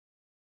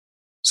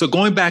 So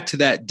going back to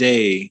that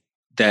day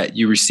that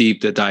you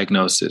received the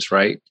diagnosis,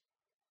 right?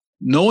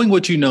 Knowing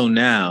what you know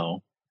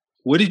now,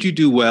 what did you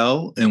do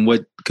well and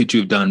what could you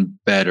have done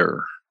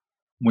better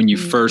when you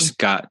first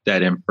got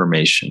that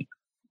information?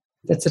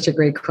 That's such a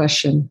great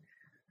question,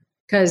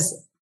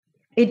 because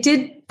it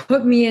did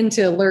put me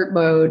into alert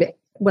mode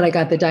when I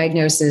got the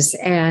diagnosis.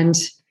 And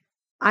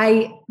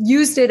I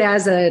used it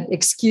as an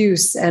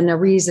excuse and a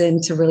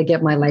reason to really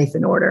get my life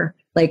in order,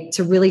 like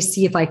to really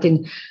see if I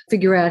can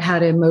figure out how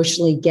to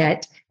emotionally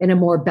get in a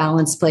more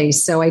balanced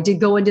place. So I did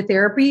go into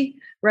therapy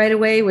right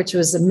away, which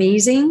was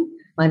amazing.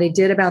 And I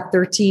did about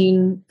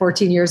 13,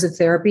 14 years of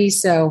therapy.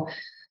 So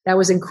that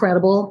was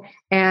incredible.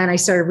 And I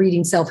started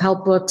reading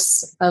self-help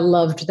books. I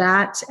loved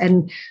that.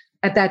 And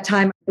at that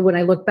time, when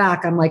I look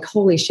back, I'm like,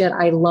 holy shit,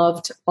 I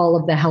loved all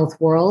of the health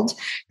world,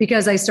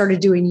 because I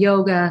started doing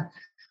yoga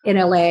in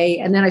LA,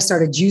 and then I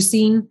started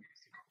juicing.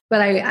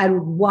 But I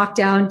walked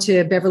down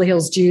to Beverly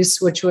Hills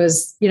Juice, which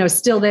was,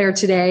 still there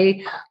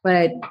today,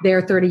 but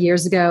there 30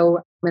 years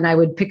ago. And I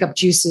would pick up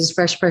juices,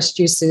 fresh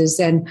juices.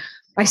 And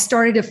I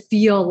started to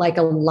feel like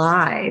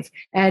alive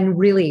and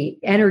really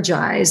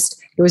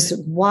energized. It was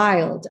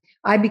wild.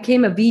 I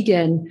became a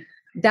vegan.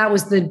 That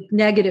was the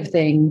negative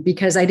thing,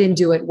 because I didn't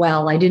do it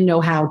well. I didn't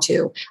know how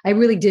to. I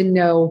really didn't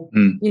know,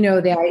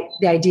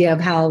 the idea of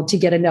how to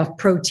get enough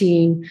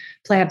protein,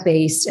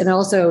 plant-based, and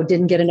also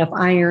didn't get enough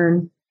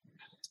iron.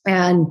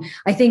 And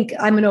I think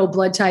I'm an O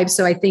blood type.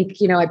 So I think,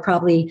 I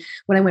probably,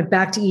 when I went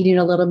back to eating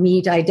a little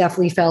meat, I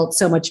definitely felt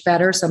so much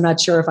better. So I'm not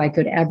sure if I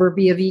could ever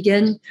be a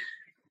vegan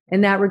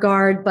in that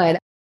regard. But,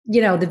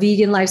 the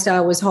vegan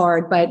lifestyle was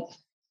hard, but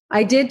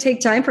I did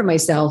take time for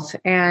myself,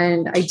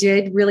 and I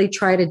did really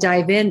try to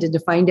dive in to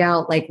find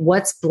out like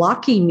what's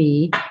blocking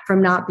me from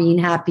not being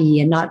happy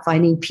and not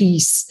finding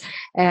peace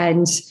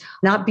and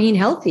not being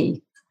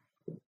healthy.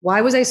 Why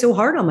was I so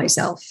hard on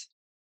myself?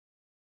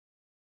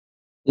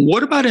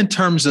 What about in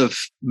terms of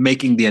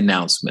making the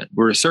announcement?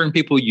 Were there certain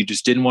people you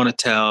just didn't want to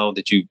tell?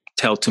 Did you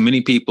tell too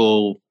many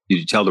people? Did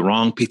you tell the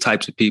wrong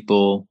types of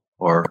people?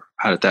 Or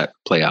how did that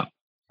play out?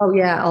 Oh,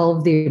 yeah, all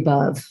of the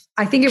above.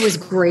 I think it was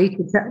great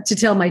to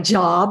tell my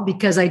job,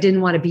 because I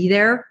didn't want to be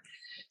there.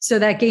 So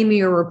that gave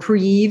me a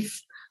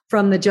reprieve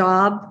from the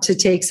job to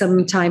take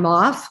some time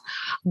off.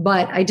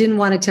 But I didn't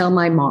want to tell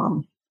my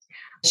mom.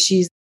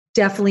 She's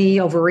definitely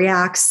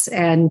overreacts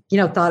and,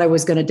 thought I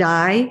was going to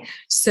die.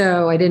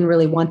 So I didn't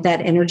really want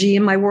that energy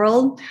in my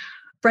world.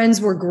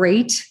 Friends were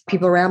great,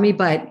 people around me,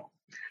 but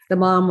the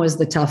mom was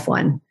the tough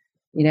one.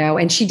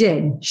 And she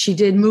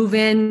did move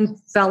in,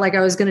 felt like I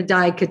was going to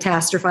die,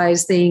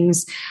 catastrophize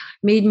things,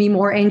 made me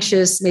more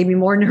anxious, made me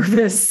more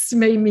nervous,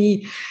 made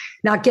me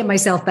not get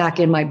myself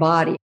back in my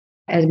body.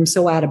 And I'm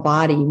so out of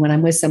body when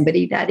I'm with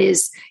somebody that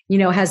is,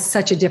 has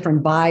such a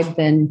different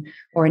vibe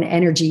or an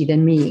energy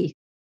than me.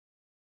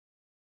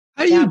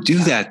 How do you do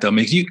that though? I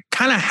mean, you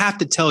kind of have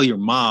to tell your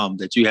mom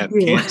that you have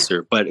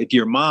cancer, but if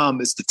your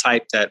mom is the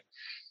type that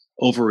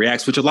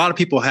overreacts, which a lot of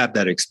people have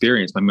that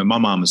experience. I mean, my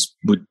mom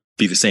would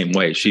be the same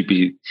way. She'd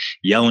be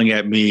yelling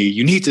at me,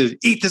 you need to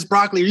eat this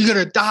broccoli or you're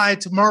going to die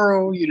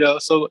tomorrow,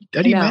 So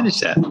how do you manage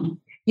that?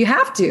 You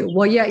have to.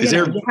 Well, yeah. Is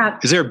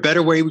there a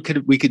better way we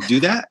could do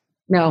that?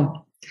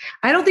 No,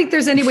 I don't think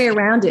there's any way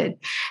around it.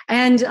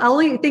 And the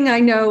only thing I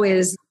know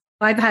is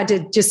I've had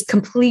to just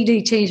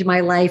completely change my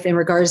life in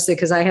regards to,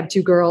 because I have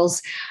 2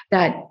 girls,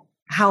 that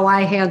how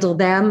I handle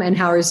them and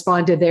how I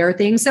respond to their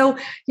things. So,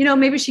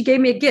 maybe she gave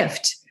me a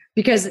gift,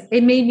 because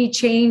it made me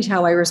change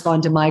how I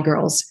respond to my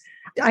girls.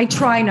 I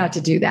try not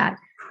to do that.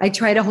 I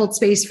try to hold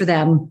space for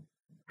them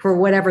for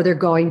whatever they're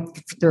going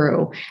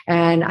through.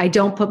 And I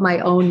don't put my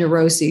own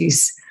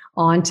neuroses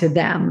onto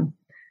them.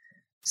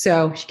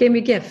 So she gave me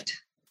a gift.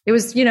 it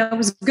was, you know, it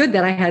was good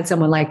that I had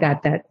someone like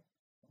that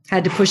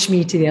had to push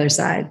me to the other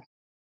side.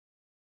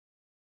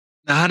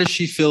 Now, how does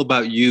she feel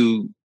about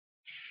you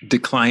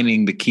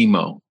declining the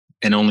chemo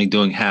and only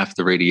doing half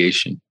the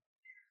radiation?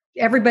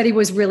 Everybody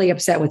was really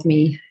upset with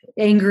me,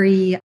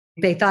 angry.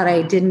 They thought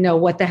I didn't know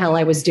what the hell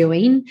I was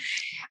doing.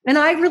 And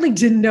I really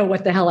didn't know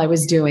what the hell I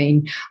was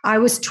doing. I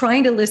was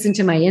trying to listen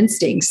to my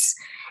instincts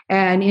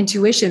and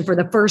intuition for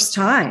the first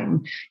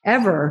time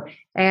ever.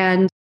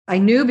 And I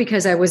knew,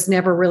 because I was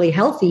never really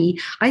healthy,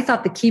 I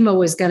thought the chemo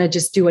was going to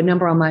just do a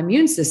number on my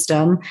immune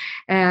system.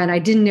 And I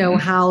didn't know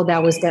how I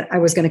was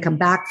going to come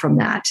back from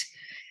that.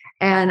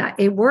 And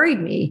it worried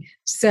me.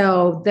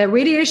 So the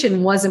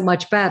radiation wasn't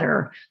much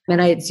better. And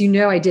as you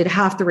know, I did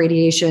half the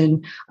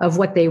radiation of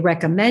what they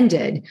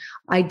recommended.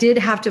 I did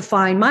have to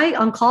find, my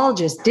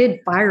oncologist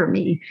did fire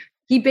me.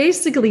 He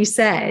basically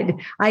said,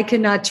 I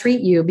cannot treat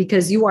you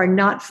because you are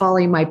not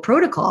following my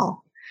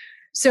protocol.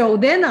 So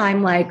then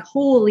I'm like,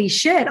 holy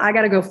shit, I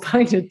got to go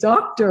find a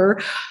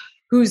doctor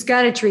who's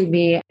got to treat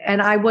me.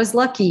 And I was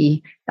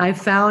lucky. I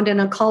found an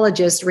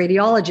oncologist,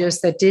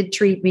 radiologist that did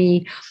treat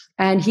me.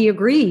 And he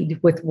agreed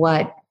with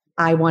what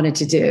I wanted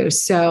to do.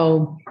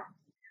 So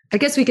I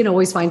guess we can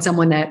always find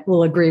someone that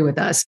will agree with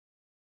us.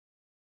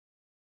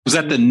 Was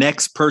that the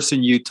next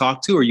person you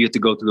talked to, or you had to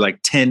go through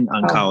like 10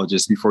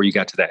 oncologists before you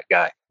got to that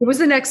guy? It was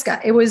the next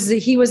guy.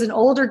 He was an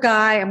older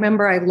guy. I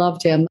remember I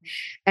loved him,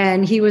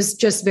 and he was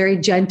just very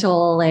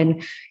gentle,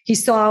 and he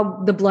saw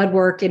the blood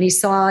work and he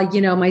saw, you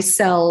know, my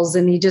cells,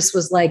 and he just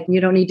was like, you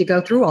don't need to go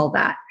through all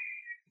that.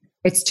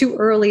 It's too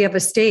early of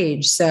a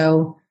stage.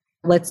 So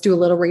let's do a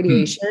little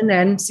radiation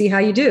and see how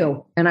you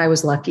do. And I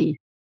was lucky.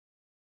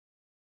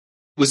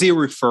 Was he a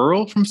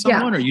referral from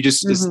someone, or you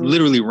just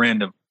literally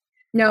random?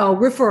 No,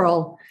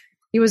 referral.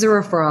 He was a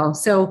referral.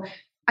 So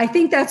I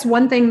think that's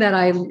one thing that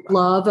I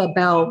love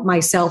about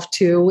myself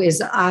too,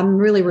 is I'm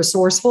really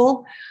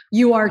resourceful.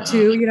 You are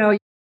too. You know,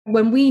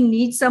 when we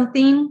need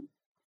something,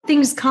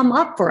 things come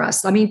up for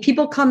us. I mean,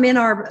 people come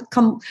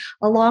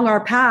along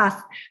our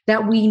path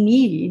that we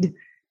need.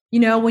 You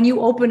know, when you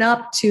open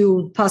up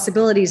to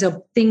possibilities of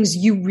things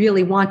you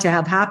really want to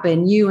have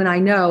happen, you and I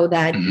know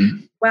that,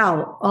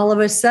 wow, all of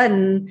a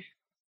sudden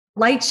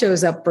light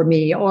shows up for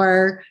me,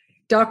 or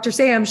Dr.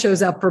 Sam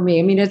shows up for me.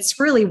 I mean, it's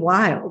really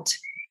wild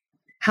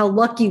how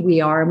lucky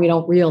we are, and we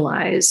don't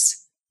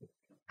realize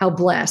how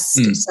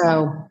blessed.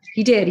 So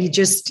he did.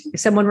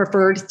 Someone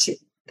referred to,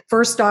 the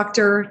first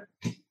doctor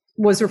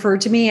was referred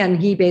to me, and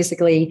he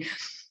basically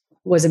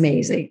was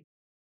amazing.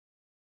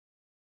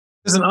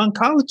 As an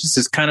oncologist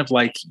is kind of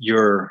like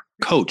your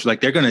coach.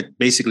 Like, they're going to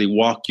basically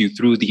walk you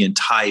through the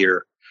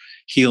entire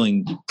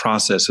healing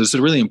process. So it's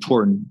a really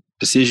important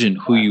decision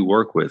who you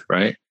work with,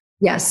 right?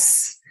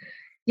 Yes.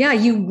 Yeah,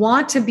 you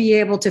want to be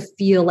able to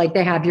feel like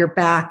they have your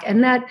back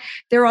and that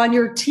they're on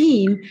your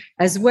team,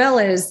 as well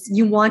as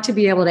you want to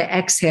be able to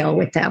exhale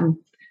with them.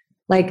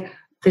 Like,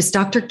 this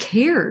doctor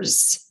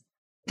cares.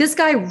 This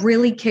guy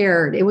really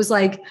cared. It was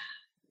like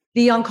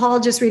the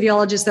oncologist,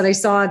 radiologist that I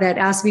saw that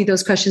asked me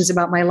those questions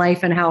about my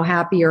life and how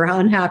happy or how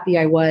unhappy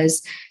I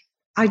was.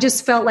 I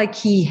just felt like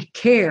he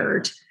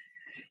cared.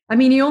 I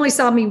mean, he only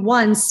saw me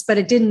once, but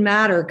it didn't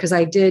matter because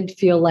I did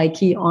feel like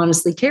he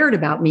honestly cared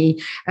about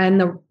me. And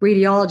the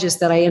radiologist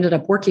that I ended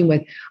up working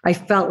with, I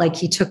felt like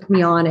he took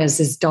me on as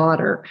his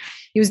daughter.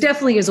 He was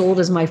definitely as old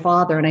as my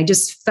father. And I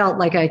just felt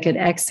like I could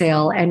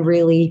exhale and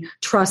really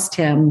trust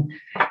him.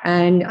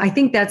 And I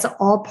think that's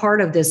all part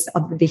of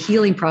the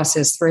healing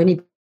process for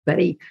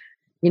anybody,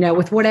 you know,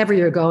 with whatever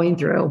you're going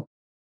through.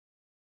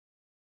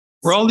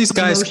 Were all these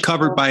guys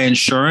covered by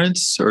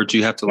insurance, or do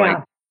you have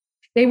to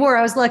They were.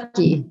 I was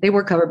lucky. They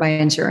were covered by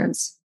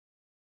insurance.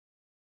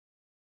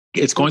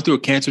 It's going through a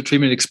cancer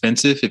treatment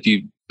expensive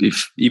even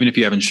if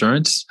you have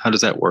insurance? How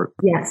does that work?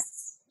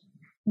 Yes.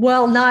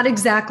 Well, not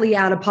exactly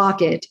out of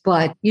pocket,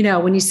 but you know,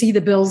 when you see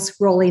the bills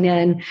rolling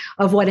in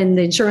of what the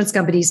insurance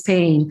company's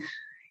paying,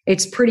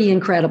 it's pretty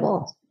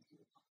incredible.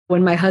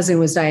 When my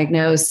husband was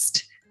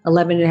diagnosed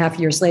 11 and a half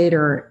years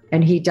later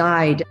and he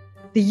died,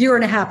 the year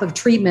and a half of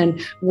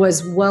treatment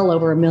was well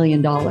over $1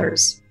 million.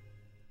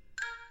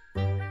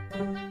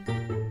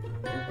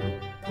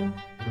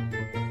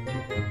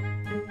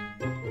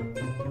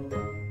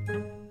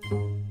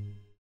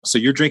 So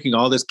you're drinking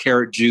all this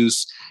carrot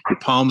juice, your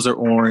palms are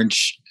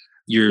orange,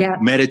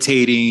 you're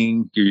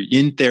meditating, you're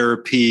in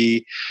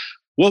therapy.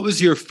 What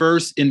was your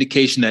first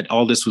indication that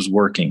all this was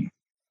working?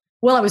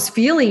 Well, I was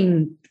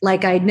feeling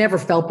like I'd never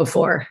felt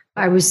before.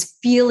 I was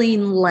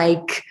feeling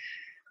like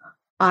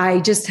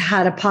I just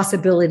had a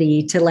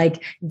possibility to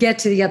get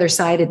to the other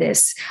side of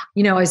this.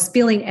 You know, I was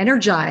feeling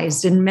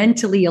energized and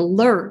mentally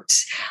alert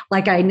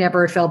like I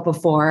never felt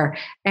before.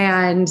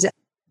 And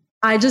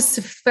I just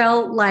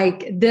felt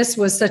like this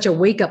was such a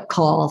wake-up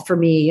call for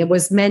me. It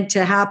was meant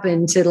to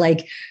happen,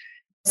 to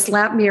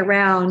slap me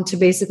around, to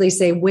basically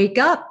say, wake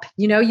up.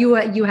 You know, you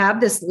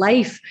have this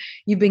life.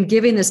 You've been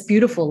given this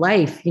beautiful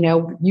life. You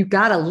know, you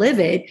got to live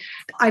it.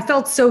 I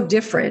felt so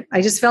different.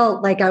 I just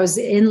felt like I was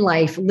in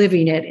life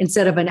living it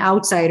instead of an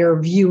outsider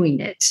viewing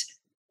it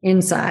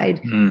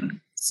inside.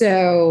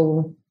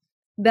 So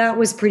that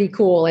was pretty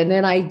cool. And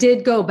then I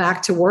did go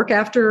back to work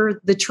after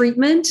the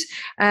treatment,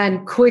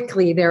 and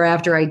quickly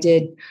thereafter I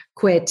did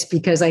quit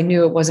because I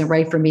knew it wasn't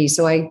right for me.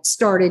 So I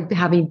started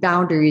having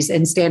boundaries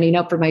and standing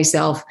up for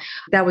myself.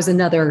 That was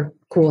another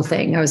cool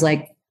thing. I was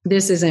like,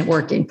 this isn't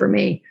working for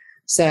me.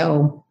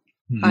 So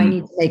I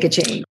need to make a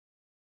change.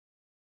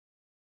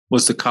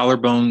 Was the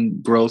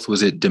collarbone growth,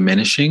 was it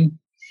diminishing?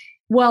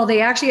 Well,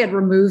 they actually had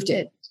removed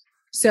it.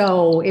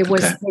 So it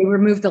was, they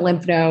removed the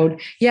lymph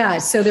node. Yeah.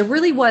 So there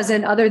really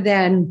wasn't, other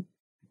than,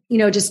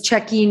 just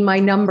checking my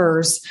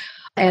numbers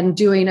and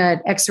doing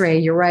an x-ray.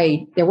 You're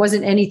right. There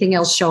wasn't anything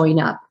else showing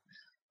up.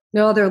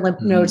 No other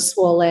lymph nodes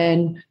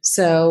swollen.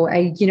 So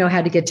I,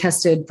 had to get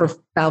tested for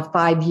about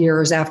 5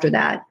 years after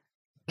that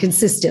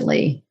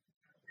consistently.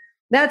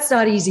 That's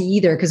not easy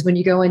either, because when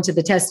you go into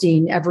the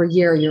testing every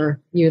year,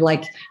 you're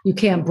like, you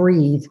can't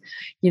breathe.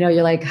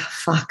 You're like,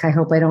 fuck, I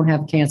hope I don't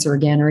have cancer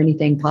again or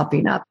anything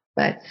popping up.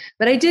 But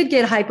I did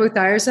get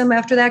hypothyroidism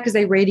after that because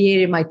they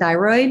radiated my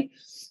thyroid,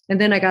 and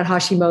then I got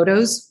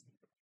Hashimoto's.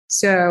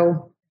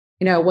 So,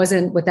 it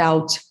wasn't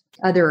without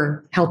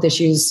other health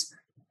issues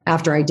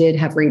after I did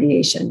have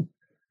radiation.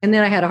 And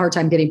then I had a hard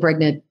time getting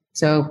pregnant.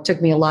 So it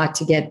took me a lot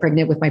to get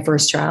pregnant with my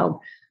first child,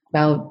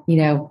 about,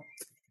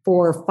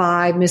 4 or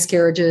 5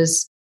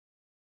 miscarriages.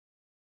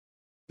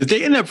 Did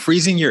they end up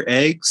freezing your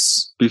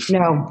eggs?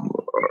 No.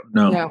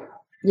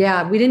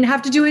 Yeah, we didn't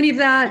have to do any of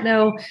that.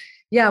 No.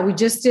 Yeah, we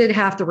just did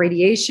half the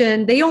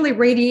radiation. They only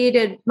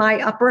radiated my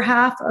upper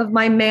half of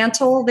my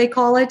mantle, they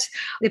call it.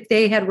 If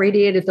they had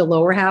radiated the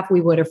lower half, we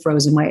would have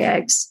frozen my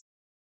eggs.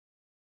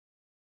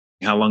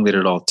 How long did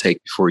it all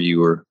take before you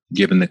were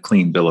given the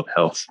clean bill of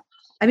health?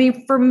 I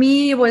mean, for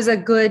me, it was a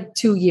good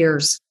 2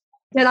 years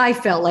that I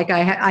felt like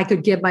I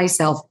could give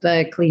myself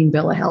the clean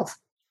bill of health.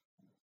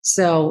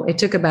 So it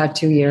took about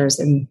 2 years.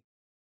 And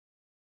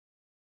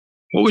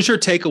what was your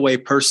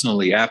takeaway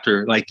personally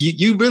after, like,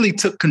 you really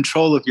took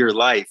control of your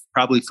life,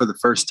 probably for the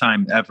first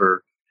time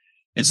ever.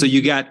 And so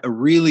you got a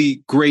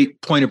really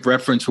great point of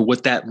reference for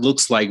what that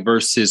looks like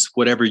versus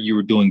whatever you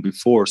were doing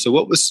before. So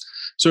what was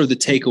sort of the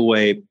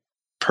takeaway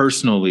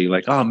personally?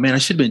 Like, oh man, I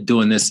should have been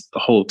doing this the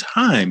whole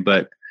time,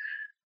 but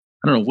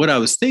I don't know what I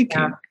was thinking.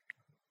 Yeah.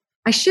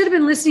 I should have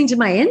been listening to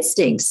my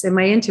instincts and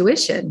my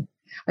intuition.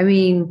 I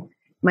mean,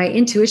 my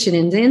intuition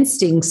and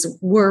instincts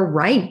were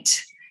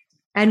right.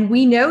 And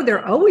we know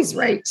they're always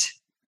right.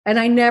 And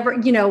I never,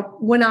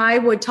 when I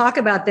would talk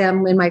about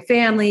them in my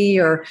family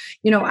or,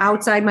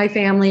 outside my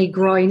family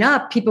growing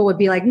up, people would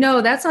be like,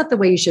 no, that's not the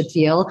way you should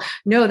feel.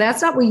 No,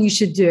 that's not what you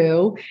should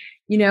do.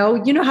 You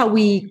know how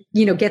we,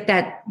 get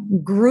that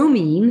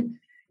grooming.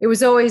 It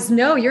was always,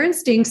 no, your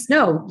instincts,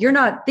 no, you're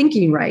not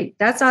thinking right.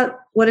 That's not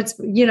what it's,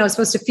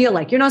 supposed to feel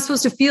like. You're not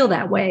supposed to feel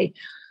that way.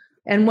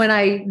 And when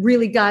I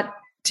really got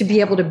to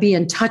be able to be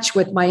in touch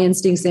with my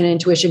instincts and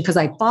intuition, because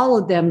I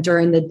followed them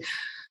during the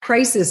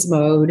crisis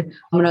mode,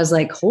 when I was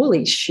like,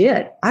 holy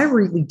shit, I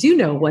really do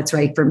know what's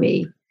right for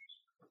me.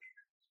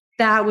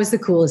 That was the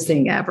coolest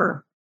thing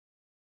ever.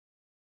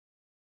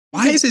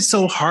 Why is it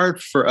so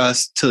hard for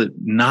us to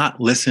not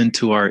listen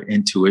to our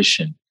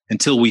intuition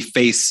until we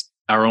face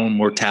our own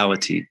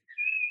mortality?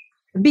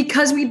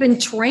 Because we've been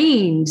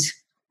trained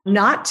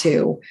not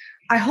to.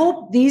 I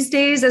hope these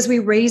days, as we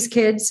raise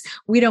kids,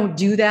 we don't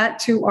do that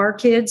to our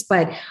kids.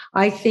 But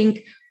I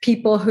think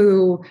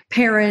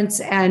parents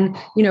and,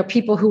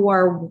 people who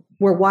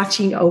were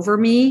watching over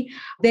me,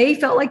 they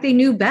felt like they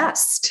knew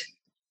best.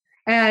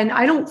 And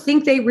I don't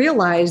think they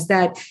realized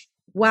that,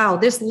 wow,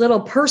 this little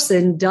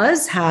person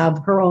does have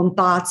her own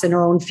thoughts and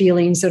her own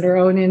feelings and her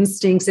own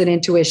instincts and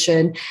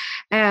intuition.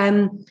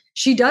 And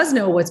she does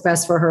know what's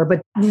best for her.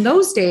 But in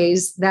those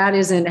days, that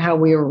isn't how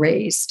we were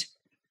raised.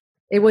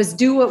 It was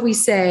do what we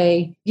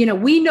say.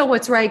 We know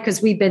what's right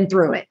because we've been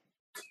through it.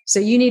 So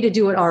you need to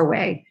do it our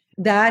way.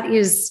 That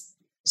is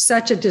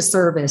such a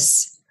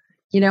disservice,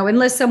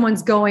 unless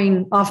someone's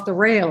going off the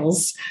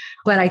rails.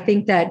 But I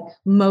think that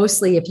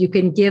mostly if you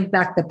can give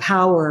back the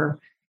power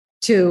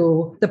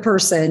to the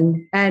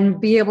person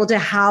and be able to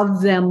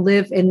have them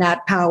live in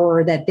that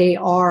power that they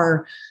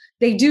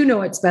do know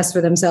what's best for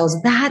themselves.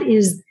 That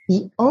is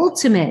the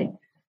ultimate,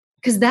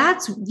 because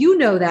that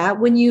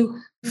when you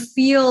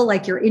feel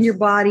like you're in your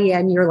body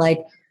and you're like,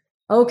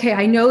 okay,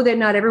 I know that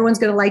not everyone's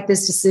going to like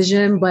this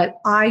decision, but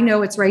I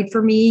know it's right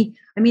for me.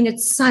 I mean,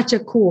 it's such a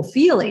cool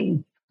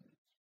feeling.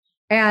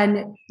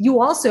 And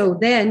you also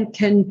then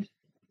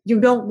you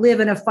don't live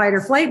in a fight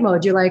or flight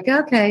mode. You're like,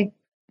 okay,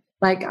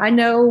 like I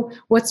know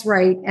what's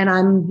right and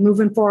I'm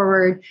moving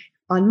forward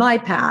on my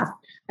path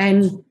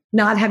and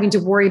not having to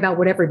worry about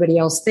what everybody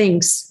else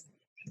thinks.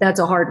 That's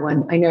a hard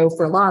one. I know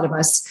for a lot of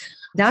us,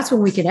 that's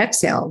when we can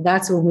exhale.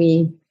 That's when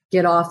we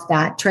get off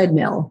that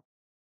treadmill.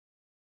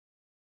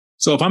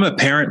 So if I'm a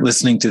parent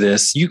listening to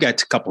this, you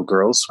got a couple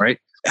girls, right?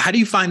 How do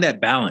you find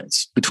that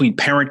balance between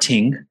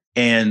parenting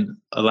and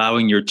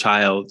allowing your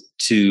child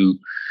to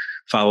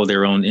follow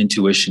their own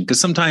intuition? Because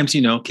sometimes,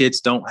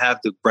 kids don't have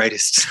the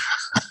brightest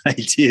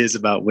ideas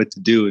about what to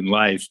do in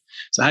life.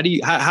 So how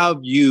have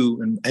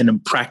you, in a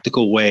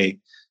practical way,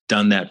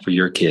 done that for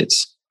your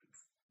kids?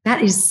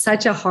 That is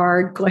such a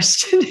hard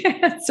question to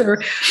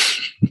answer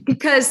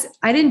because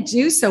I didn't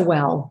do so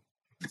well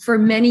for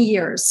many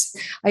years.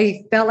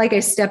 I felt like I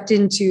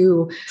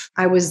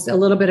was a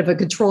little bit of a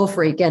control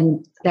freak,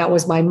 and that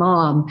was my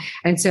mom.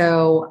 And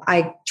so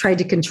I tried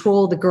to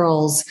control the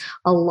girls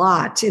a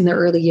lot in the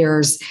early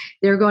years.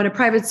 They were going to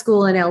private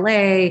school in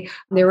LA.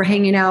 They were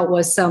hanging out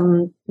with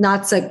some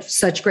not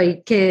such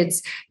great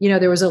kids.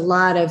 There was a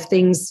lot of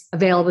things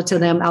available to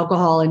them,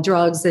 alcohol and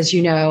drugs, as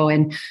you know,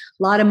 and a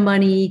lot of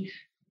money.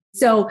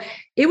 So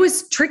it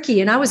was tricky.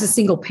 And I was a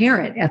single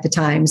parent at the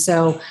time.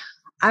 So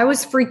I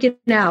was freaking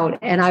out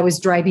and I was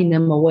driving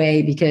them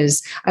away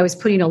because I was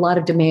putting a lot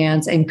of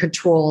demands and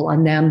control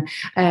on them,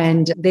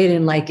 and they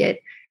didn't like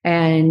it.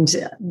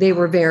 And they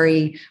were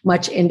very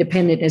much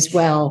independent as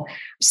well.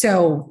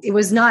 So it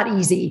was not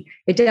easy.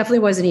 It definitely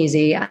wasn't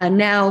easy. And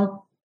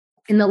now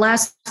in the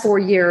last 4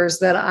 years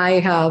that I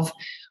have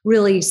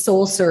really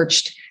soul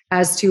searched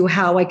as to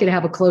how I could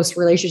have a close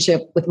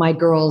relationship with my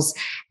girls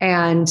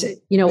and,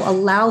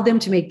 allow them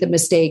to make the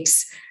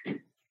mistakes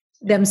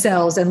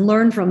themselves and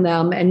learn from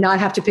them and not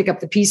have to pick up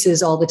the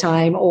pieces all the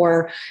time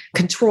or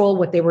control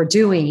what they were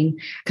doing,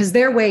 because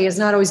their way is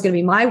not always going to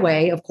be my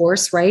way, of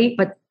course, right?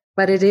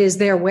 But it is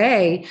their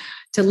way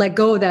to let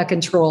go of that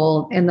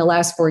control. In the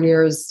last 4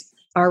 years,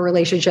 our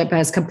relationship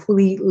has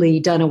completely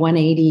done a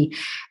 180.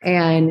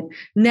 And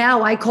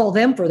now I call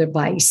them for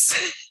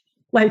advice.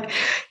 Like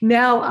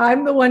now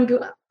I'm the one,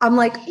 I'm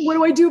like, what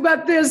do I do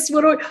about this?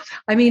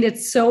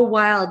 It's so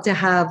wild to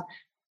have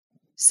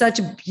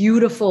such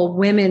beautiful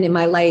women in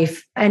my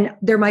life, and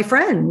they're my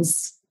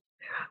friends.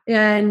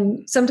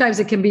 And sometimes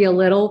it can be a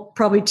little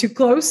probably too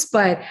close,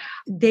 but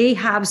they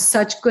have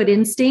such good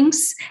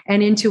instincts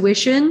and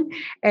intuition.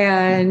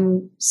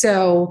 And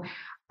so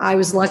I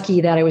was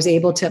lucky that I was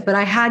able to, but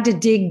I had to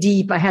dig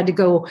deep. I had to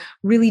go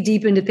really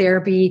deep into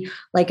therapy.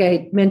 Like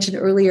I mentioned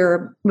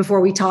earlier,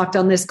 before we talked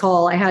on this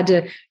call, I had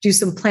to do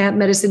some plant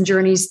medicine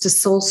journeys to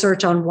soul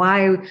search on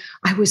why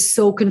I was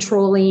so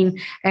controlling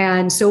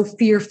and so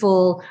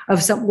fearful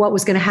of what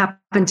was going to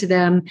happen to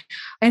them.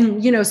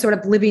 And, sort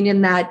of living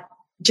in that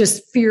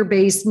just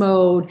fear-based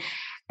mode.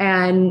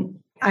 And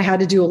I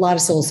had to do a lot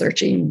of soul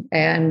searching.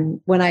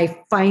 And when I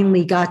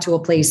finally got to a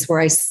place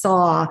where I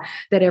saw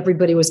that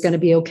everybody was going to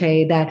be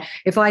okay, that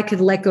if I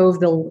could let go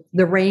of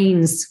the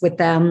reins with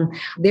them,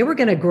 they were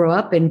going to grow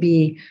up and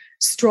be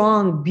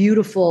strong,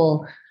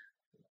 beautiful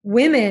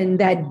women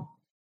that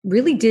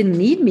really didn't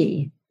need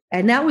me.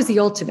 And that was the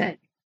ultimate.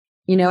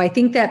 I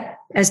think that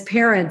as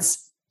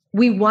parents,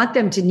 we want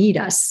them to need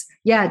us.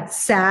 Yeah, it's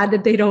sad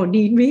that they don't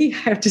need me. I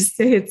have to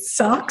say it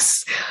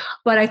sucks.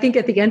 But I think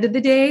at the end of the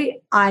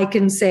day, I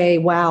can say,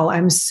 wow,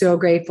 I'm so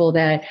grateful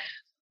that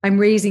I'm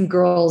raising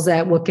girls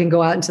that can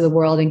go out into the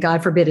world. And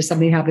God forbid, if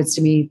something happens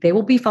to me, they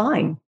will be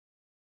fine.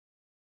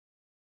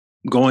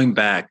 Going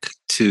back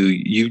to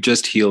you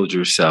just healed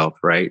yourself,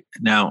 right?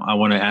 Now, I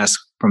want to ask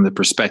from the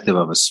perspective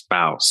of a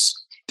spouse,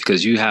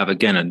 because you have,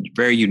 again, a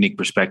very unique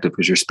perspective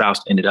because your spouse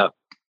ended up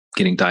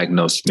getting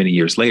diagnosed many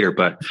years later.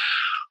 But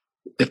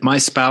if my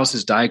spouse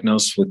is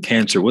diagnosed with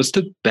cancer, what's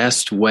the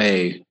best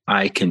way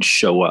I can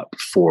show up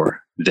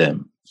for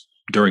them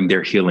during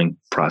their healing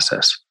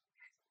process?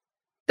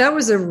 That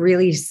was a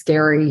really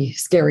scary,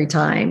 scary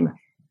time.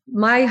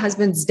 My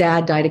husband's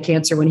dad died of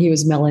cancer when he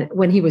was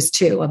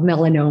 2, of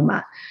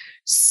melanoma.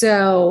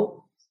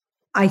 So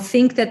I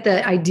think that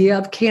the idea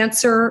of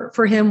cancer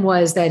for him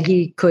was that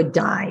he could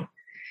die.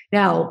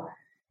 Now,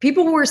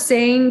 people were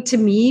saying to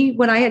me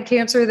when I had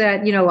cancer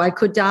that, I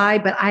could die,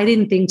 but I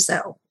didn't think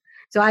so.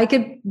 So I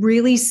could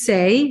really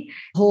say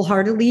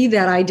wholeheartedly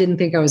that I didn't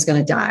think I was going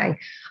to die.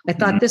 I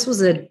thought this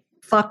was a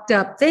fucked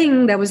up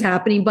thing that was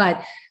happening,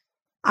 but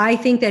I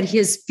think that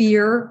his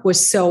fear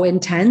was so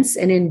intense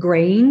and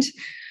ingrained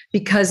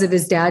because of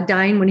his dad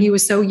dying when he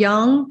was so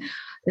young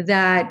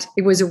that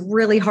it was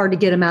really hard to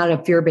get him out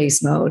of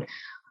fear-based mode.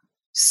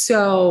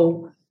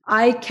 So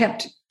I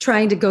kept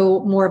trying to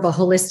go more of a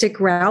holistic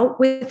route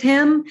with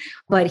him,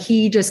 but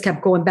he just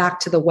kept going back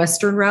to the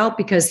Western route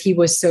because he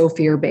was so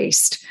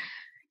fear-based.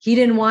 He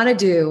didn't want to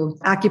do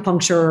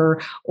acupuncture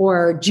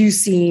or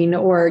juicing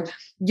or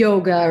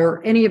yoga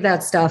or any of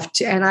that stuff.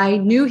 And I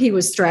knew he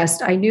was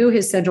stressed. I knew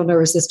his central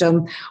nervous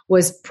system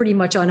was pretty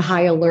much on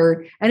high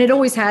alert. And it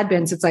always had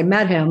been since I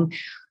met him.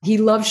 He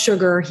loved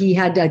sugar. He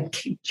had a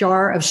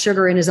jar of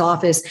sugar in his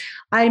office.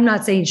 I'm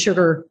not saying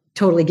sugar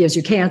totally gives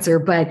you cancer,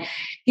 but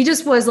he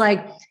just was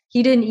like,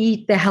 he didn't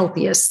eat the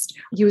healthiest.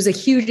 He was a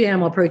huge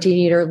animal protein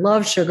eater,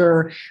 loved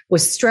sugar,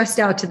 was stressed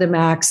out to the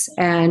max,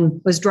 and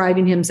was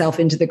driving himself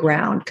into the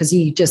ground because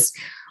he just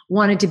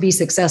wanted to be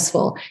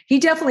successful. He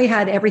definitely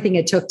had everything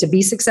it took to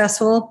be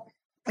successful,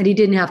 and he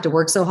didn't have to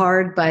work so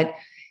hard, but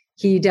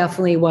he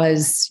definitely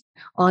was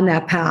on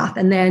that path.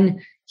 And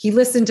then he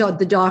listened to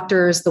the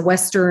doctors, the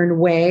Western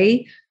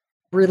way,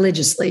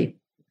 religiously.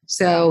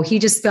 So he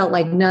just felt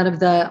like none of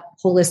the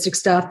holistic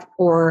stuff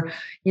or,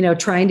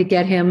 trying to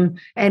get him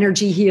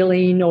energy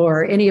healing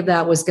or any of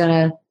that was going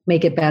to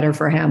make it better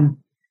for him.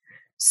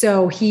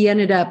 So he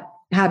ended up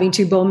having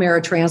 2 bone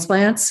marrow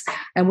transplants,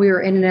 and we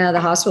were in and out of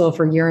the hospital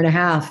for a year and a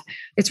half.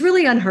 It's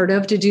really unheard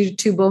of to do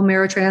 2 bone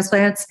marrow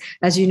transplants.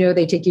 As you know,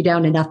 they take you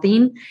down to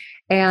nothing,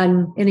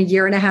 and in a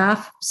year and a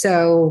half.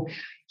 So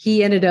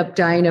he ended up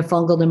dying of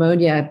fungal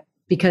pneumonia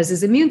because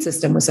his immune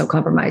system was so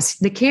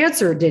compromised. The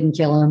cancer didn't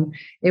kill him.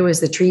 It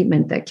was the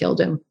treatment that killed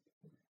him.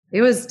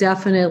 It was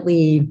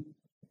definitely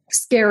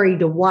scary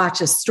to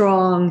watch a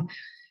strong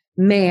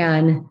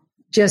man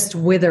just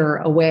wither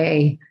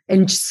away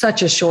in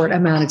such a short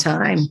amount of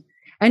time.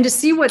 And to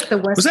see what the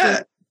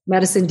Western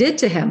medicine did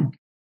to him.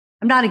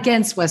 I'm not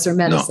against Western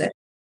medicine. No.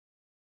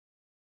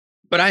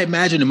 But I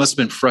imagine it must have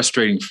been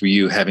frustrating for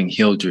you having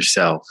healed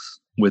yourself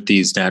with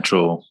these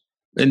natural,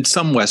 and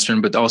some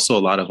Western, but also a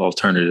lot of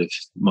alternative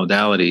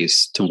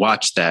modalities, to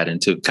watch that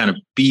and to kind of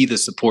be the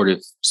supportive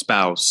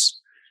spouse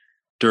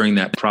during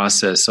that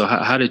process. So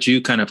how did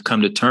you kind of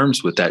come to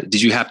terms with that?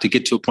 Did you have to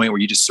get to a point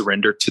where you just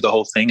surrendered to the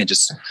whole thing and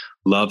just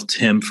loved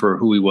him for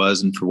who he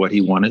was and for what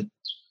he wanted?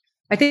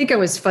 I think I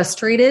was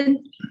frustrated.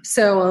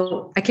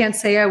 So I can't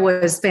say I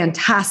was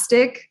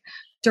fantastic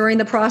during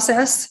the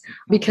process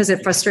because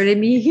it frustrated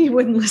me. He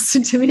wouldn't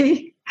listen to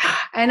me.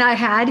 And I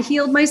had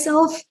healed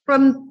myself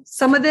from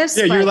some of this.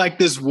 Yeah, you're like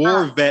this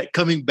war vet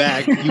coming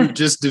back. You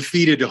just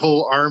defeated a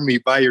whole army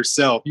by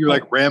yourself. You're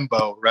like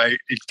Rambo, right?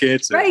 In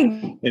cancer. Right.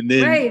 And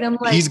then I'm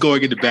like, he's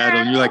going into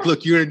battle. And you're like,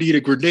 look, you're going to need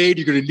a grenade.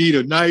 You're going to need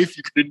a knife.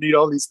 You're going to need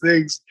all these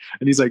things.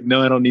 And he's like,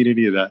 no, I don't need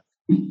any of that.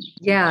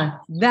 Yeah,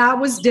 that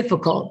was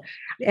difficult.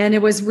 And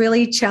it was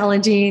really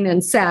challenging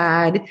and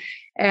sad.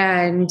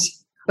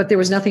 But there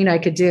was nothing I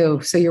could do.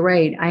 So you're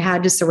right. I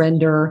had to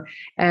surrender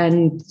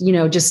and,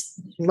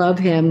 just love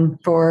him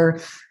for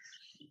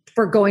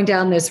going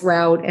down this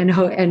route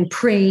and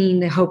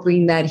praying,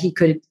 hoping that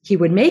he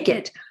would make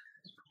it.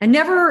 And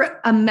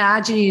never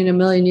imagining in a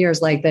million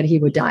years like that he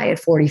would die at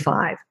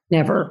 45.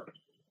 Never.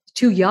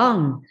 Too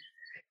young,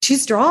 too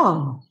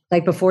strong,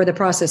 like before the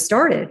process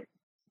started.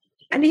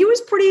 And he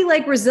was pretty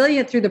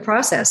resilient through the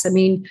process. I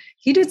mean,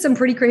 he did some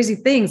pretty crazy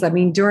things. I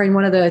mean, during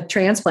one of the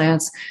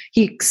transplants,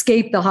 he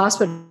escaped the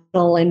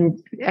hospital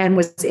and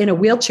was in a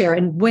wheelchair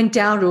and went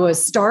down to a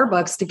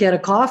Starbucks to get a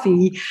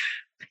coffee.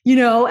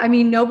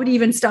 Nobody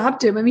even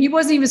stopped him. I mean, he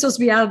wasn't even supposed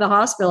to be out of the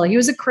hospital. He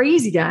was a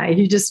crazy guy.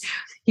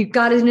 He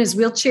got in his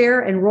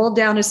wheelchair and rolled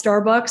down to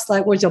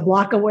Starbucks, was a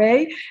block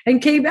away,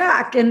 and came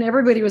back. And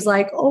everybody was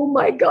like, oh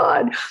my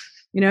God.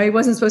 He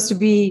wasn't supposed to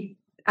be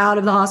out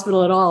of the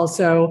hospital at all.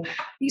 So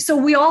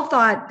we all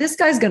thought this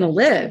guy's going to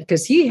live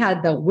because he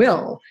had the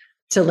will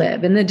to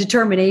live and the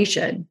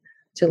determination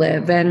to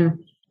live.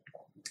 And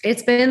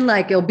it's been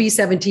it'll be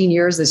 17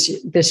 years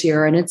this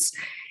year. And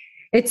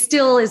it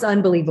still is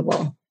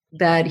unbelievable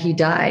that he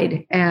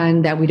died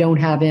and that we don't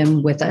have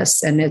him with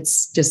us. And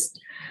it's just,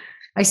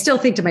 I still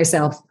think to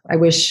myself, I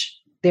wish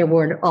there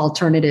were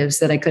alternatives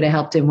that I could have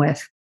helped him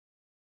with.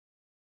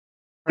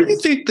 What do you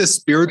think the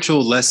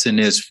spiritual lesson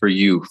is for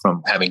you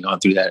from having gone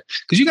through that?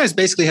 Because you guys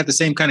basically have the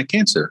same kind of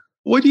cancer.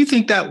 What do you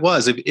think that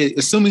was?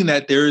 Assuming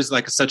that there is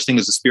a such thing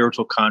as a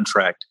spiritual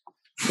contract.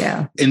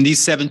 Yeah. In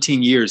these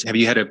 17 years, have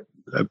you had an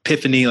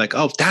epiphany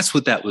oh, that's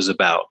what that was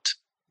about?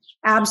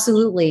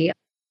 Absolutely.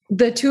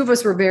 The two of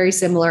us were very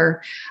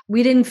similar.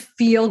 We didn't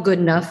feel good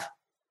enough.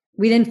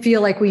 We didn't feel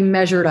like we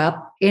measured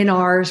up in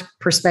our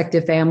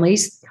prospective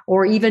families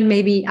or even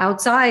maybe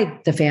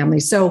outside the family.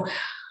 So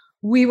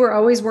we were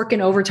always working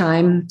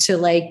overtime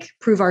to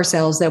prove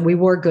ourselves that we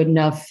were good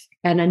enough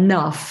and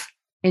enough.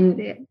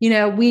 And,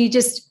 we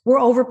just were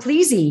over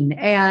pleasing.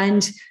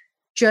 And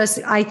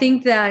I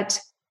think that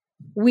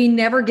we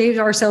never gave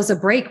ourselves a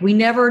break. We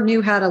never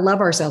knew how to love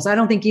ourselves. I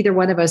don't think either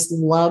one of us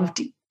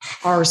loved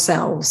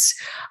ourselves,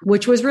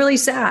 which was really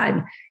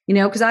sad,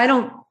 because I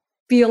don't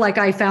feel like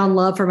I found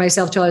love for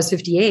myself till I was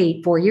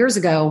 58, 4 years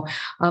ago.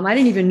 I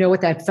didn't even know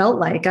what that felt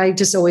like. I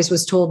just always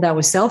was told that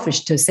was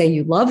selfish to say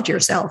you loved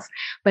yourself,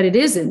 but it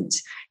isn't,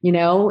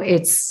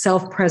 it's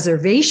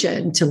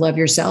self-preservation to love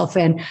yourself.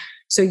 And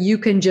so you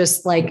can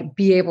just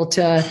be able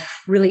to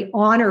really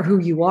honor who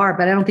you are.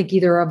 But I don't think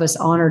either of us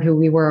honored who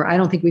we were. I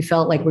don't think we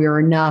felt like we were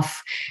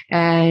enough.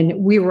 And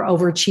we were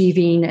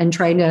overachieving and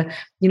trying to,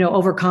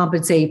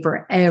 overcompensate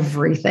for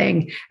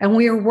everything. And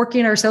we were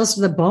working ourselves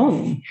to the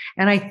bone.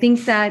 And I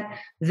think that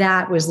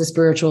was the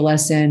spiritual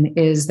lesson,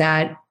 is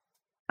that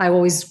I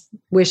always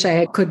wish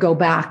I could go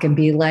back and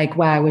be like,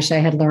 wow, I wish I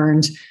had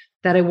learned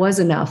that I was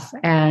enough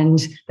and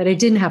that I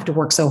didn't have to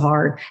work so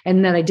hard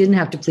and that I didn't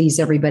have to please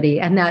everybody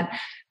and that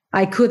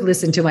I could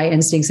listen to my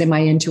instincts and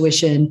my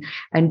intuition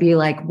and be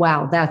like,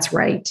 wow, that's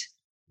right.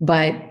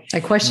 But I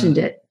questioned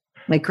it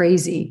like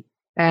crazy.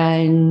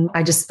 And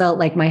I just felt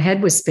like my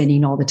head was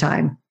spinning all the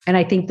time. And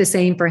I think the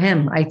same for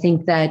him. I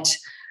think that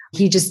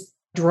he just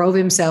drove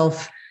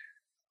himself,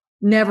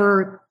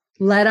 never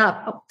let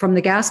up from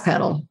the gas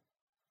pedal.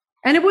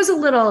 And it was a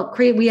little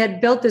crazy. We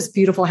had built this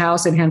beautiful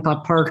house in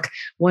Hancock Park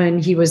when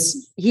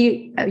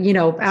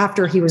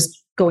after he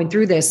was going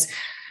through this.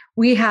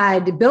 We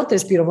had built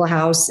this beautiful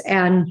house,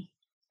 and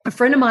a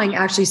friend of mine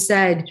actually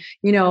said,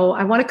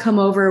 I want to come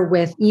over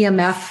with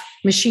EMF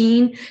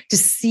machine to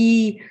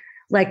see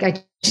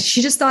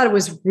She just thought it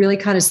was really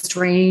kind of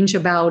strange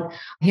about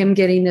him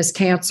getting this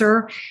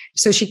cancer.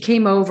 So she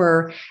came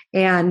over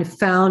and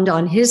found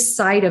on his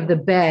side of the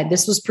bed,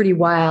 this was pretty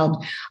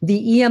wild, the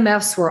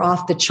EMFs were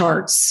off the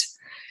charts.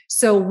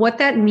 So what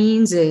that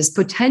means is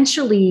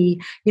potentially,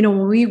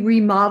 when we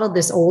remodeled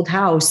this old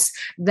house,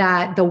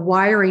 that the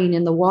wiring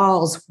in the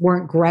walls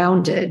weren't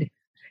grounded.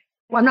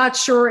 I'm not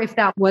sure if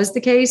that was the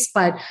case,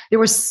 but there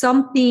was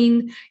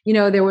something,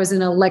 there was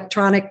an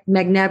electronic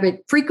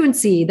magnetic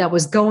frequency that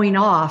was going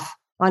off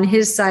on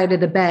his side of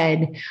the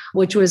bed,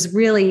 which was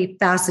really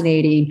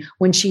fascinating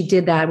when she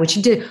did that.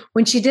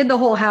 When she did the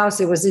whole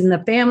house, it was in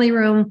the family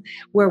room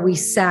where we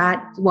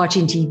sat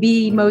watching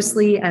TV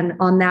mostly, and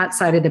on that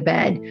side of the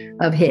bed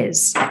of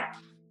his.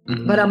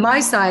 Mm-hmm. But on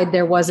my side,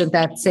 there wasn't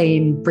that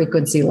same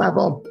frequency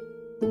level.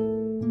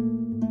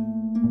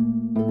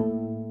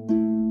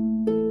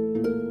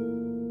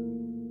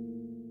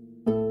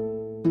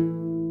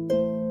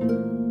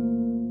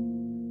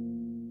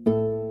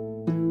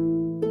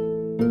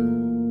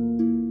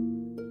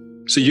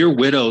 So you're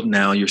widowed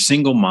now, you're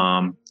single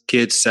mom,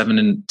 kids 7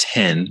 and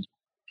 10,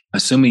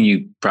 assuming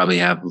you probably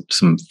have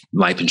some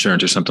life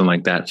insurance or something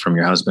like that from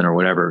your husband or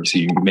whatever. So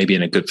you may be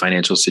in a good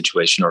financial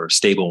situation or a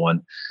stable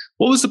one.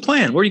 What was the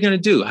plan? What are you going to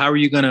do? How are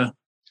you going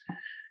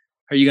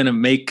to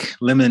make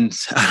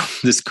lemons out of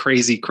this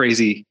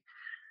crazy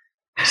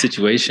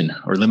situation,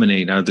 or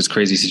lemonade out of this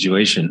crazy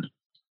situation?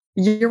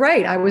 You're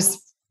right. I was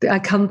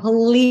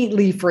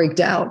completely freaked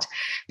out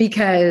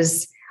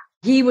because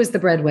he was the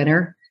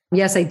breadwinner.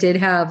 Yes, I did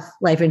have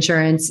life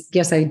insurance.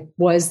 Yes, I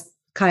was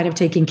kind of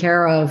taken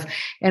care of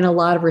in a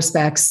lot of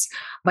respects,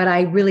 but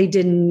I really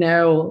didn't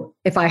know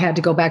if I had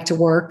to go back to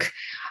work.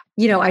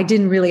 I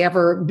didn't really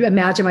ever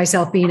imagine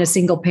myself being a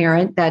single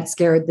parent. That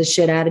scared the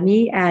shit out of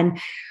me. And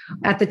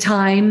at the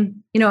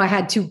time, I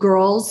had 2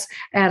 girls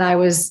and I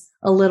was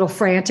a little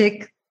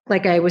frantic,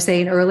 like I was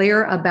saying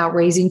earlier, about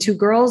raising 2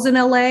 girls in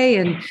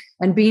LA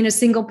and being a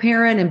single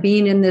parent and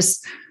being in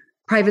this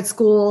private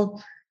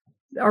school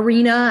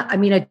arena. I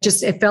mean,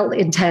 it felt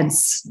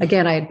intense.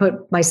 Again, I had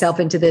put myself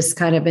into this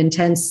kind of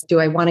intense, do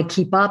I want to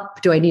keep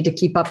up? Do I need to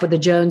keep up with the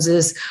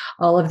Joneses?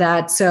 All of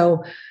that.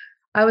 So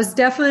I was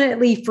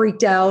definitely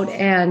freaked out.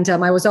 And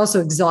I was also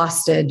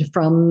exhausted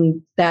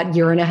from that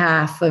year and a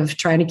half of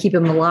trying to keep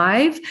him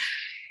alive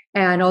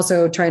and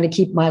also trying to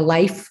keep my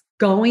life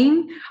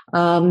going.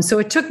 So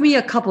it took me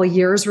a couple of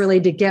years really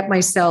to get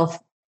myself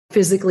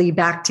physically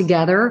back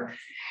together.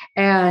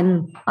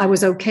 And I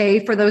was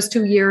okay for those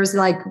 2 years,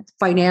 like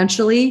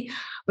financially.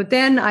 But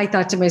then I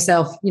thought to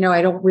myself,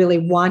 I don't really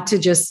want to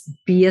just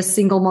be a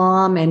single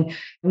mom and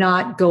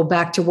not go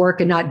back to work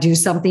and not do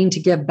something to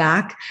give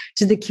back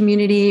to the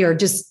community or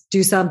just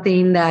do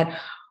something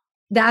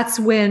that's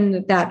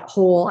when that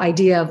whole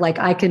idea of like,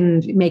 I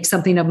can make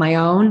something of my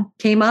own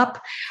came up.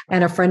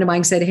 And a friend of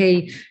mine said,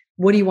 hey,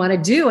 what do you want to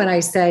do? And I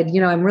said,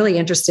 I'm really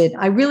interested.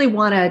 I really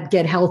want to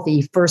get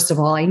healthy. First of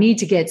all, I need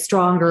to get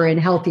stronger and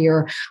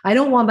healthier. I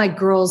don't want my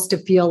girls to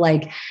feel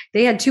like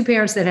they had 2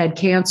 parents that had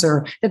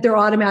cancer, that they're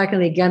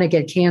automatically going to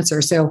get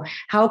cancer. So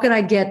how can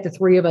I get the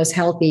 3 of us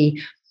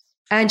healthy?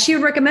 And she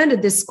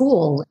recommended this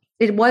school.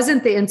 It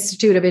wasn't the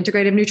Institute of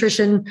Integrative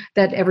Nutrition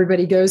that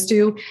everybody goes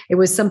to. It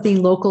was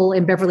something local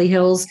in Beverly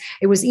Hills.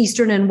 It was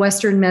Eastern and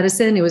Western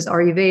medicine. It was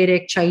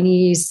Ayurvedic,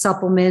 Chinese,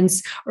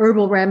 supplements,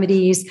 herbal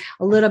remedies,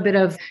 a little bit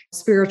of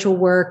spiritual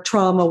work,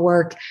 trauma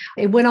work.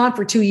 It went on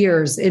for 2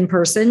 years in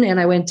person. And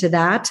I went to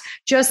that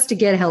just to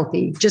get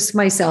healthy, just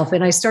myself.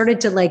 And I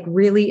started to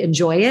really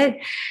enjoy it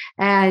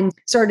and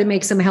started to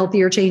make some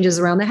healthier changes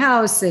around the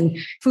house and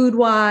food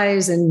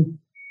wise and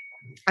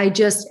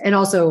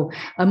also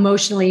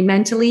emotionally,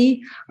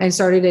 mentally, I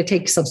started to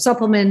take some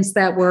supplements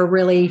that were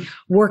really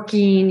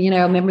working.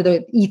 I remember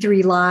the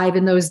E3 Live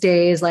in those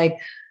days,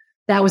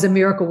 that was a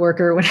miracle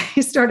worker when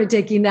I started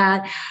taking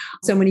that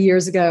so many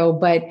years ago,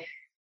 but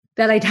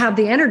that I'd have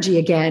the energy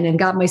again and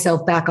got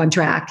myself back on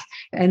track.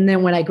 And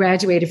then when I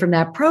graduated from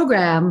that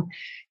program,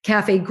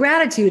 Cafe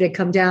Gratitude had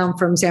come down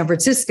from San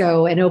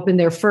Francisco and opened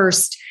their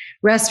first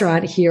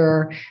restaurant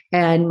here.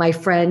 And my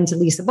friend,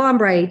 Lisa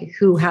Bombright,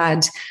 who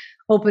had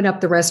opened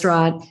up the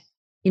restaurant,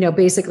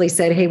 basically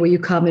said, hey, will you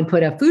come and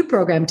put a food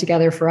program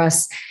together for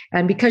us?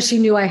 And because she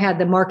knew I had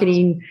the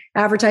marketing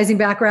advertising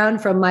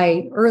background from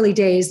my early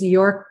days, New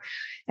York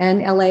and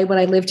LA, when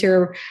I lived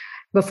here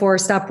before I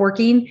stopped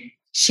working,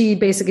 she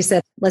basically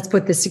said, let's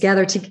put this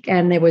together.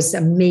 And it was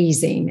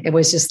amazing. It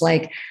was just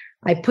like,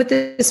 I put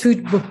this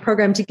food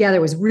program together.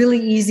 It was really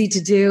easy to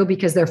do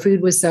because their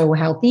food was so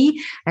healthy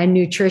and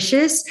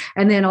nutritious.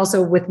 And then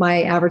also with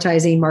my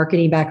advertising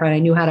marketing background, I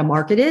knew how to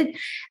market it.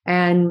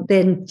 And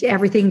then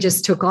everything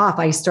just took off.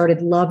 I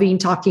started loving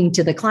talking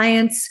to the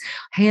clients,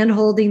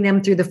 hand-holding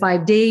them through the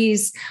 5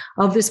 days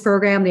of this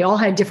program. They all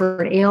had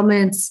different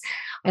ailments.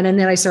 And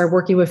then I started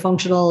working with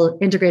functional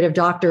integrative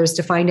doctors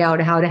to find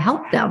out how to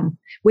help them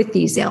with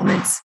these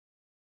ailments.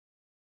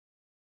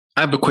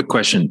 I have a quick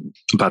question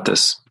about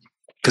this.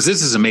 Because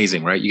this is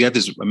amazing, right? You got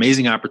this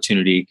amazing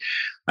opportunity.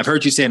 I've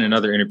heard you say in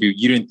another interview,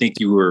 you didn't think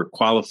you were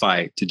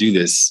qualified to do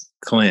this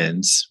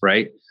cleanse,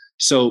 right?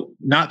 So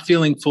not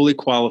feeling fully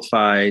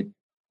qualified,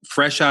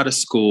 fresh out of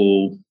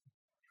school,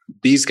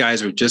 these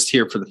guys are just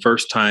here for the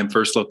first time,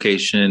 first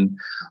location.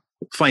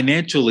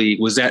 Financially,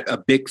 was that a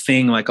big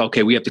thing? Like,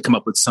 okay, we have to come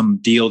up with some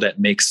deal that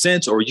makes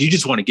sense, or you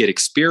just want to get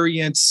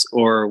experience,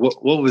 or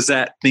what was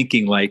that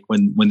thinking like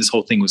when this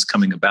whole thing was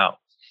coming about?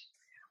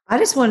 I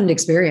just wanted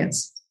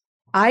experience.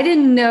 I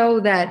didn't know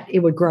that it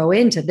would grow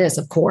into this,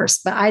 of course,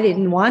 but I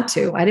didn't want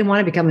to. I didn't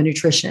want to become a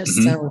nutritionist.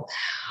 Mm-hmm. So,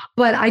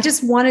 but I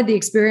just wanted the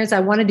experience. I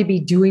wanted to be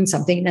doing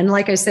something. And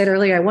like I said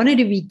earlier, I wanted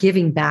to be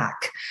giving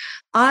back.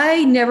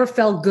 I never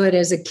felt good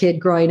as a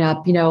kid growing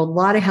up, a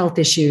lot of health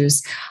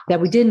issues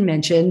that we didn't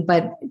mention,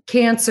 but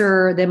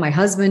cancer, then my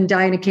husband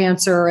dying of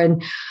cancer.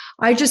 And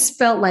I just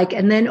felt like,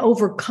 and then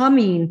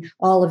overcoming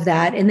all of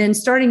that and then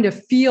starting to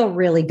feel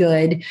really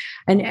good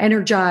and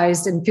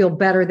energized and feel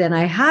better than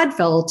I had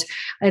felt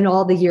in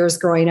all the years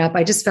growing up.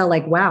 I just felt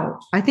like, wow,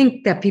 I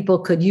think that people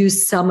could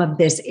use some of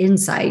this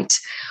insight.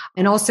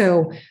 And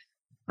also,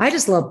 I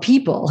just love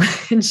people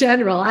in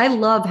general. I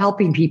love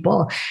helping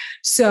people.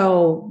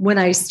 So when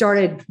I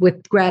started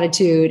with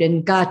gratitude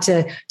and got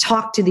to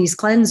talk to these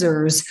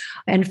cleansers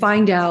and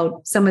find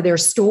out some of their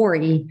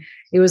story,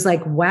 it was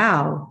like,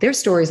 wow, their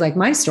story is like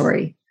my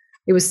story.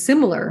 It was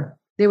similar.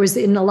 There was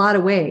in a lot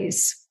of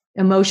ways,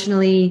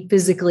 emotionally,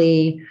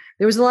 physically,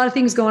 there was a lot of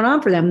things going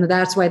on for them.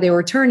 That's why they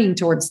were turning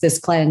towards this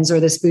cleanse or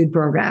this food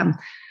program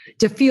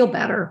to feel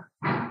better.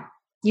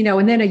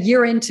 And then a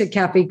year into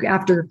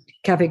after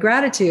Cafe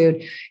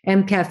Gratitude,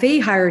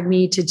 MCafe hired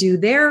me to do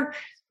their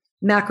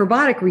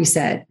macrobiotic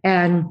reset.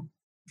 And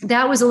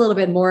that was a little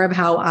bit more of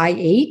how I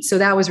ate. So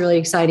that was really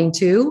exciting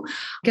too,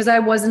 because I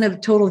wasn't a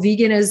total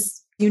vegan,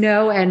 as you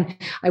know, and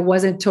I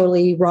wasn't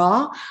totally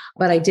raw,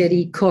 but I did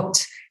eat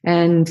cooked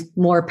and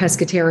more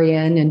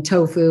pescatarian and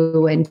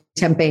tofu and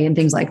tempeh and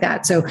things like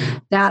that. So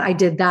that I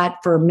did that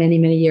for many,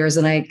 many years,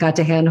 and I got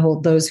to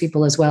handhold those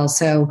people as well.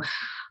 So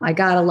I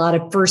got a lot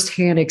of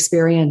firsthand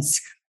experience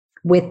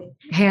with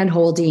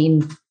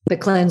hand-holding the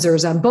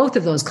cleansers on both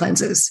of those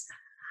cleanses.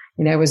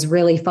 It was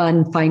really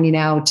fun finding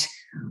out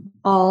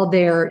all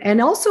their,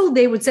 and also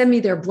they would send me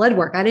their blood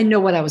work. I didn't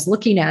know what I was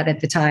looking at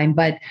the time,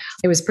 but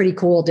it was pretty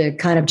cool to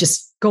kind of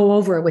just go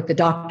over it with the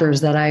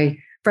doctors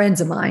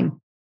friends of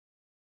mine.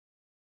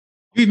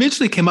 You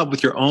eventually came up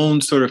with your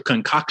own sort of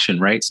concoction,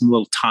 right? Some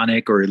little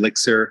tonic or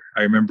elixir.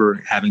 I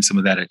remember having some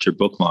of that at your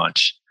book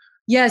launch.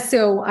 Yeah.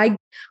 So I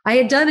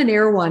had done an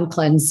Erewhon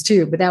cleanse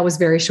too, but that was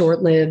very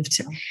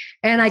short-lived.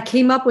 And I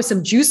came up with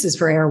some juices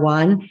for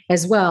Erewhon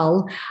as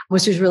well,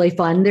 which was really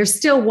fun. There's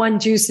still one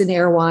juice in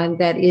Erewhon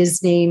that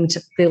is named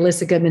the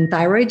Illicicum and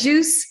thyroid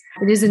juice.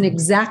 It isn't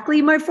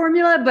exactly my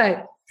formula,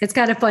 but it's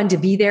kind of fun to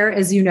be there,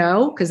 as you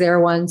know, because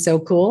Erewhon's so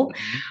cool.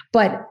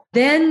 But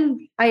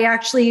then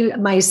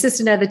my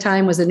assistant at the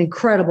time was an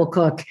incredible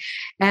cook.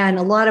 And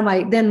a lot of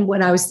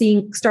when I was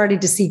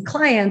started to see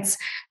clients,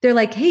 they're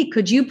like, hey,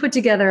 could you put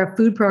together a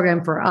food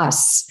program for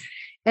us?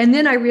 And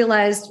then I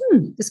realized,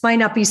 this might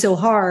not be so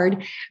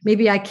hard.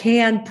 Maybe I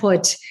can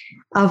put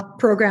a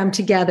program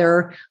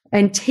together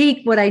and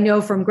take what I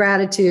know from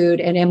Gratitude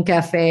and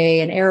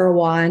MCafe and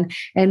Erewhon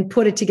and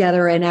put it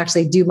together and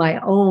actually do my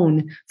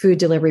own food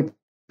delivery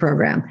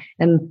program.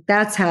 And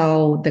that's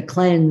how the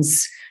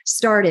cleanse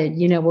started.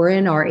 We're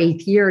in our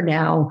 8th year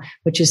now,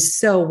 which is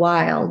so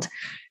wild.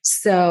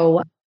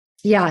 So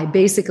yeah, I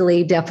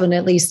basically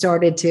definitely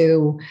started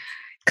to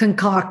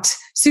concoct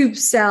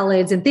soups,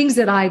 salads, and things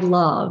that I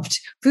loved,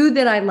 food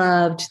that I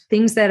loved,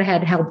 things that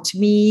had helped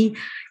me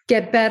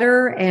get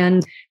better.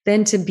 And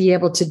then to be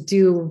able to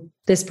do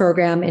this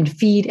program and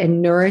feed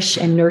and nourish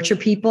and nurture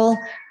people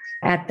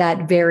at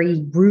that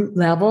very root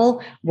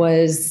level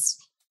was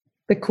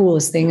the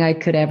coolest thing I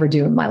could ever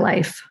do in my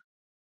life.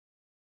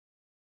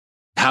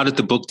 How did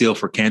the book deal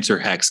for Cancer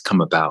Hacks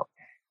come about?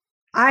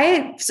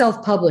 I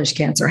self-published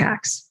Cancer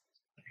Hacks.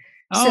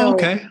 Oh,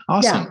 okay.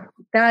 Awesome.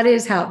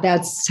 Yeah,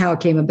 that's how it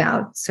came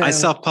about. So I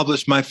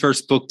self-published my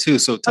first book too.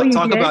 So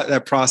talk about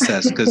that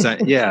process. Because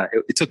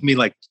it took me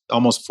like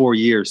almost 4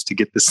 years to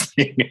get this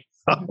thing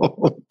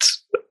out.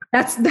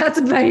 That's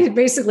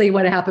basically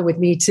what happened with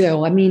me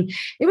too. I mean,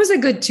 it was a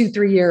good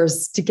 2-3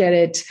 years to get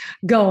it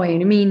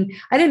going. I mean,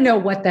 I didn't know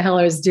what the hell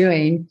I was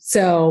doing.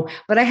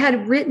 But I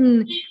had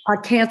written a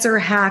cancer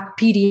hack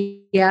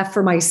PDF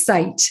for my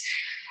site.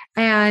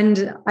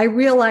 And I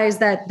realized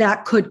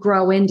that could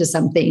grow into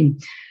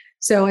something.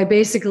 So I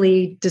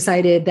basically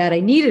decided that I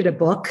needed a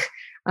book.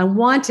 I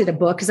wanted a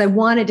book because I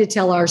wanted to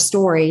tell our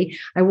story.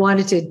 I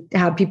wanted to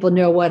have people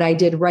know what I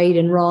did right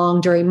and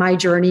wrong during my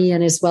journey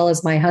and as well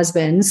as my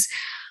husband's.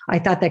 I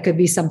thought that could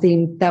be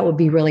something that would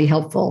be really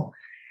helpful.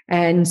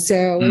 And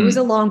so it was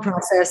a long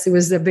process. It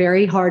was a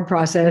very hard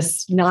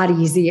process, not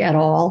easy at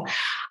all.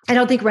 I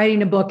don't think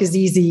writing a book is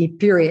easy,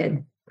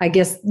 period. I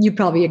guess you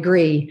probably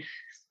agree.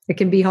 It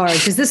can be hard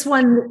because this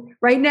one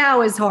right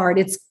now is hard.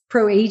 It's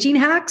pro-aging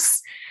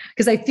hacks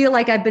because I feel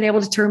like I've been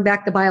able to turn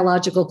back the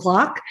biological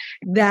clock,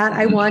 that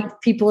I want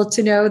people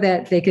to know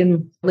that they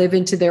can live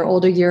into their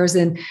older years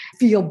and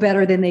feel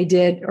better than they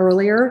did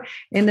earlier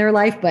in their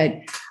life. But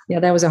yeah,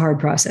 that was a hard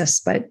process,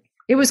 but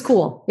it was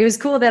cool. It was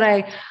cool that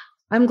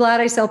I'm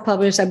glad I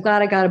self-published. I'm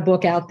glad I got a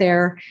book out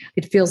there.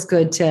 It feels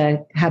good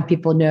to have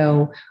people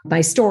know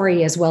my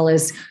story as well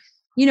as,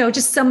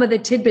 just some of the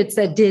tidbits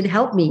that did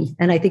help me.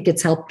 And I think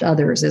it's helped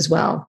others as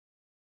well.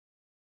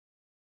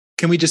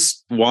 Can we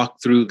just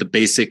walk through the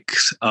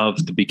basics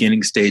of the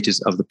beginning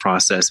stages of the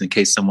process in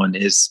case someone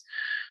is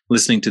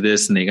listening to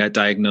this and they got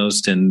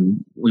diagnosed,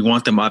 and we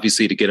want them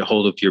obviously to get a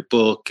hold of your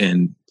book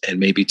and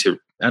maybe to,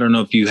 I don't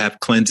know if you have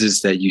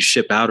cleanses that you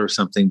ship out or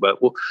something, but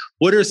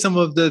what are some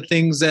of the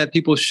things that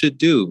people should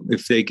do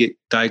if they get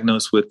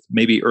diagnosed with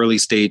maybe early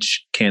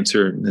stage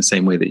cancer in the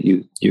same way that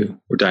you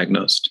were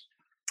diagnosed?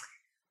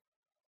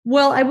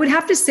 Well, I would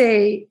have to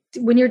say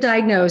when you're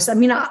diagnosed,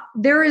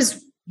 there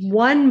is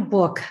one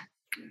book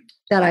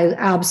that I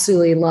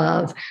absolutely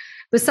love.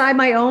 Beside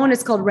my own,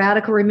 it's called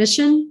Radical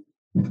Remission.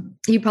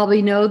 You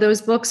probably know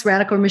those books,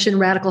 Radical Remission,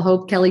 Radical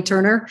Hope, Kelly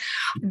Turner.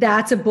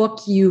 That's a book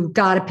you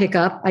got to pick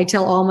up. I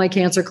tell all my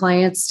cancer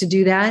clients to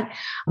do that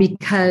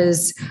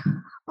because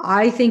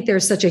I think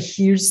there's such a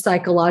huge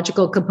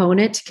psychological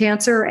component to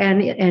cancer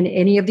and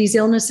any of these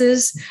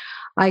illnesses.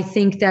 I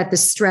think that the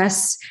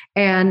stress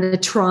and the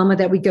trauma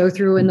that we go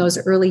through in those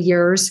early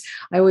years,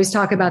 I always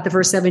talk about the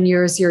first 7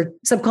 years, your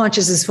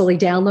subconscious is fully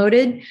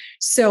downloaded.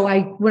 So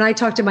when I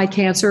talk to my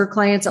cancer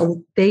clients,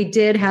 they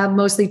did have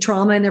mostly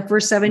trauma in their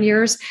first 7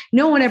 years.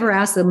 No one ever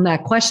asked them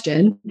that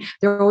question.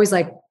 They're always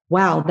like,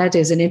 wow, that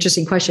is an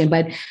interesting question.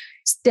 But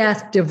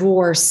death,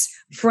 divorce,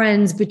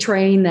 friends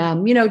betraying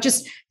them,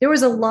 just there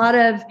was a lot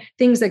of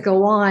things that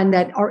go on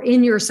that are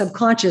in your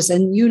subconscious,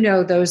 and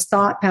those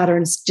thought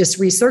patterns just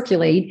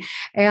recirculate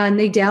and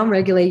they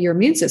downregulate your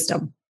immune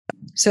system.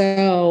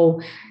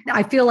 So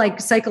I feel like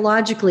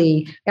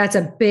psychologically that's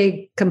a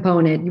big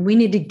component. We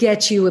need to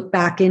get you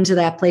back into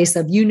that place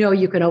of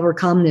you can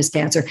overcome this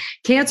cancer.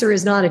 Cancer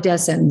is not a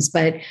death sentence,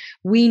 but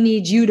we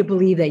need you to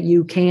believe that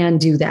you can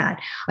do that.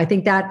 I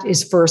think that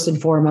is first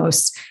and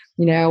foremost.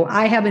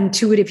 I have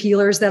intuitive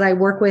healers that I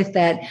work with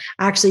that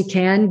actually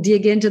can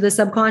dig into the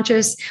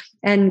subconscious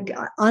and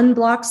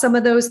unblock some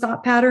of those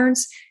thought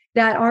patterns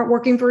that aren't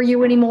working for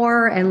you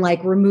anymore and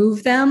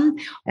remove them,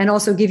 and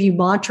also give you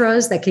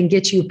mantras that can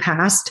get you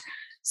past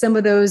some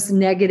of those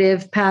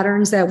negative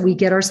patterns that we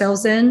get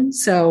ourselves in.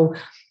 So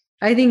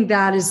I think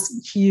that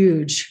is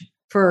huge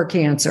for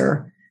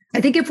cancer. I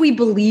think if we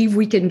believe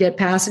we can get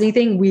past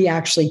anything, we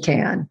actually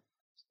can.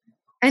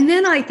 And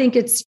then I think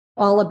it's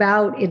all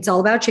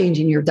about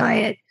changing your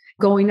diet,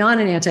 going on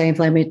an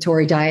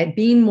anti-inflammatory diet,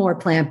 being more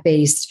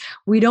plant-based.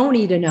 We don't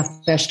eat enough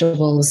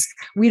vegetables.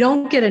 We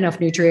don't get enough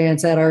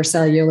nutrients at our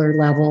cellular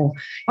level.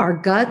 Our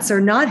guts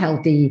are not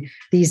healthy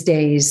these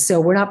days. So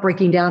we're not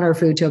breaking down our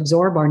food to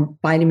absorb our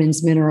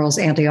vitamins, minerals,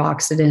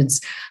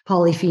 antioxidants,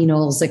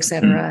 polyphenols, et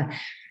cetera.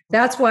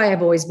 That's why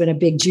I've always been a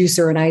big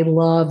juicer, and I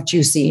love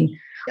juicing.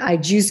 I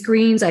juice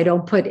greens. I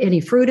don't put any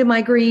fruit in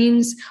my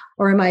greens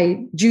or in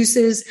my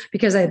juices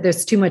because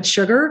there's too much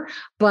sugar,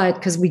 but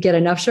because we get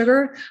enough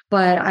sugar.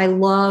 But I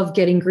love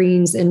getting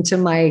greens into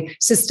my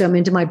system,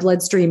 into my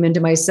bloodstream,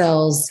 into my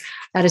cells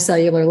at a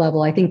cellular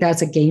level. I think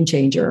that's a game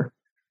changer.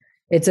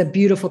 It's a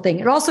beautiful thing.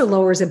 It also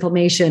lowers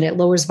inflammation. It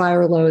lowers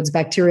viral loads,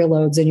 bacterial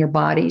loads in your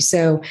body.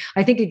 So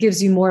I think it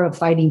gives you more of a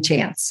fighting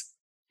chance.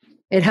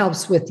 It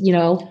helps with,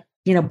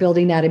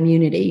 building that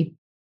immunity.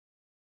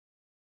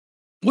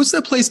 What's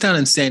that place down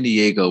in San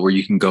Diego where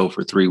you can go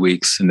for 3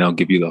 weeks and they'll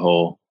give you the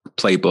whole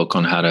playbook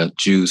on how to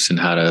juice and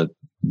how to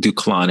do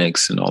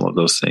colonics and all of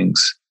those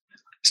things?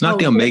 It's not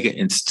the Omega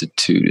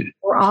Institute.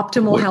 Or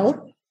Optimal Health?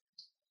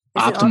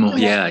 Optimal,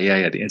 yeah.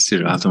 The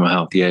Institute of Optimal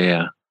Health.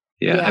 Yeah.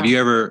 Have you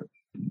ever?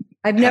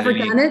 I've never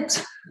done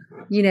it.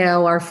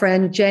 Our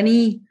friend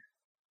Jenny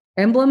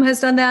Emblem has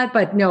done that,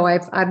 but no,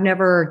 I've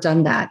never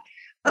done that.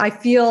 I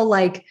feel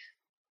like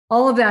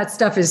all of that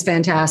stuff is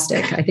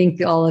fantastic. I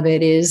think all of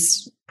it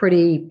is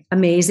pretty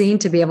amazing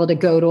to be able to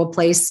go to a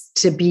place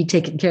to be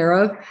taken care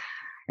of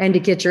and to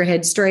get your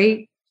head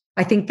straight.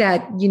 I think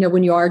that,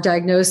 when you are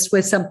diagnosed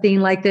with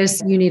something like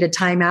this, you need a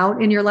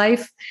timeout in your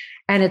life.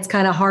 And it's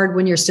kind of hard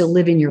when you're still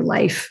living your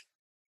life.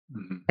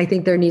 Mm-hmm. I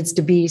think there needs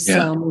to be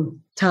some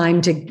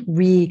time to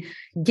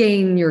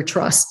regain your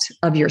trust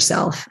of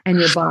yourself and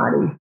your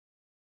body.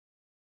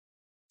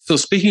 So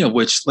speaking of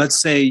which,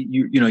 let's say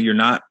you're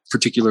not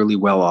particularly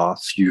well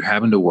off, you're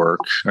having to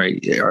work,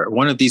 right?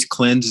 One of these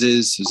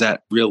cleanses, is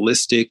that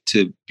realistic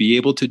to be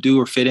able to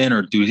do or fit in,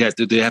 or do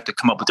they have to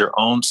come up with their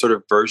own sort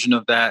of version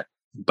of that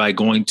by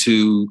going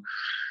to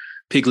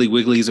Piggly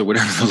Wiggly's or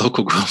whatever the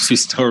local grocery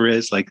store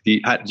is? I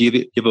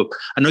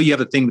know you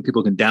have a thing that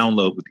people can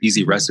download with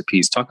easy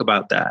recipes. Talk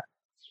about that.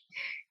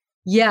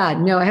 Yeah,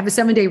 no, I have a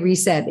 7-day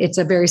reset. It's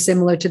a very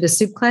similar to the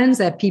soup cleanse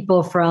that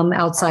people from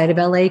outside of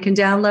LA can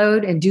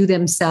download and do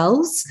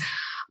themselves.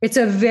 It's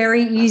a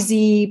very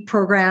easy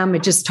program.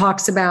 It just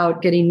talks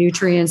about getting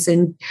nutrients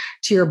into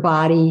your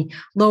body,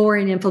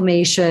 lowering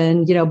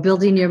inflammation,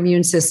 building your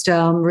immune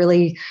system,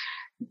 really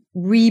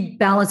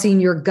rebalancing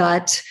your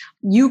gut.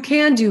 You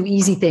can do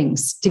easy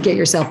things to get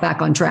yourself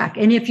back on track.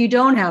 And if you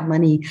don't have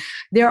money,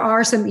 there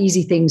are some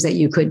easy things that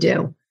you could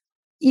do.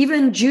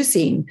 even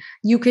juicing,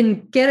 you can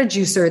get a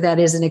juicer that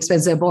isn't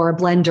expensive or a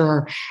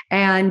blender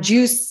and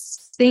juice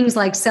things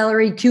like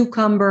celery,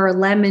 cucumber,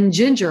 lemon,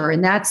 ginger,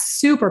 and that's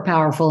super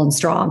powerful and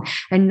strong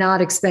and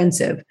not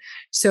expensive.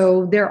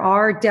 So there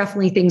are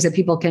definitely things that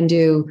people can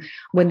do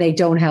when they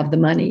don't have the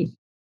money.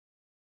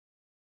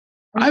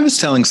 I was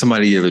telling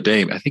somebody the other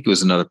day, I think it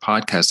was another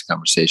podcast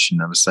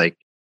conversation. I was like,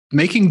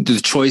 making the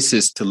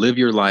choices to live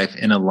your life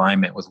in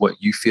alignment with what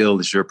you feel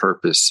is your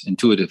purpose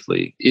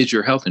intuitively is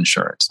your health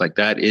insurance. Like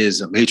that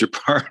is a major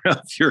part of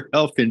your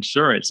health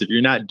insurance. If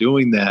you're not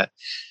doing that,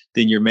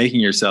 then you're making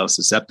yourself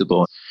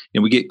susceptible.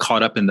 And we get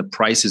caught up in the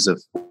prices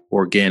of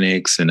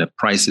organics and the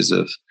prices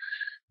of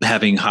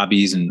having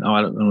hobbies and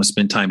I don't want to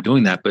spend time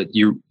doing that. But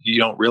you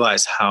don't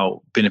realize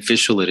how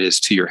beneficial it is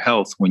to your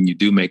health when you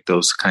do make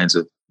those kinds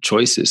of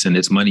choices. And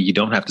it's money you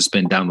don't have to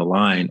spend down the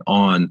line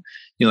on,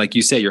 like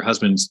you say, your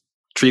husband's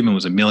treatment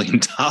was $1 million.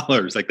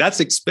 Like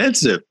that's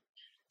expensive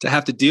to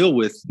have to deal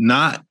with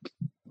not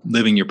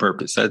living your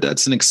purpose.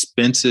 That's an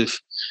expensive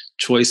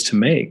choice to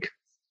make.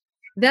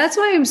 That's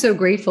why I'm so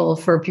grateful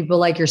for people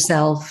like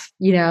yourself.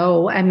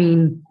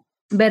 Meditation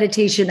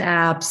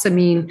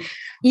apps.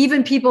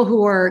 Even people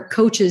who are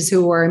coaches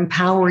who are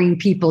empowering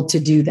people to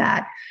do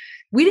that.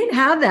 We didn't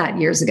have that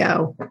years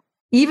ago.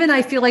 Even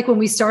I feel like when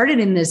we started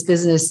in this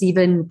business,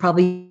 even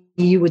probably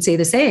you would say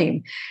the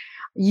same.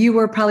 You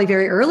were probably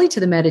very early to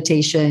the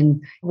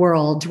meditation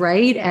world,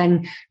 right?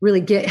 And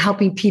really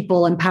helping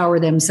people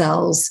empower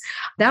themselves.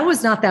 That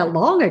was not that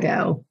long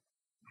ago.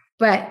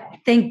 But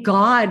thank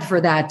God for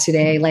that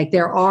today. Like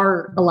there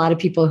are a lot of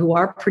people who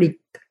are pretty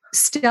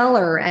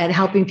stellar at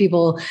helping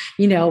people,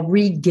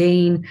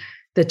 regain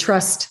the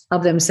trust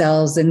of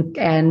themselves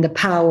and the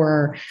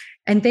power.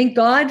 And thank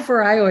God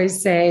for, I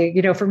always say,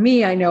 for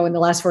me, I know in the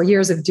last 4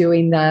 years of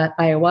doing the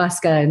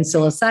ayahuasca and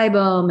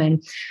psilocybin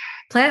and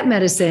plant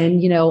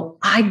medicine,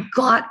 I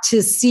got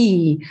to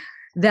see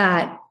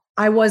that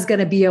I was going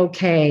to be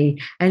okay.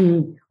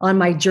 And on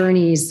my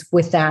journeys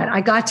with that,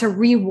 I got to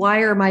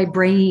rewire my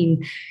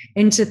brain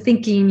into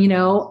thinking,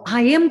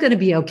 I am going to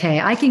be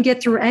okay. I can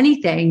get through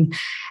anything.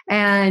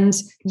 And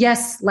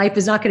yes, life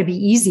is not going to be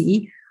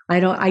easy.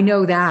 I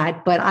know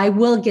that, but I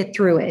will get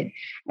through it.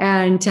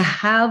 And to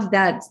have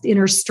that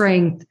inner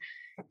strength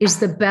is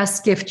the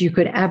best gift you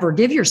could ever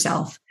give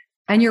yourself.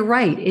 And you're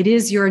right. It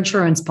is your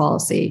insurance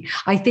policy.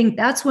 I think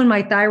that's when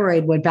my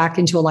thyroid went back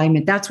into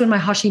alignment. That's when my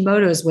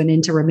Hashimoto's went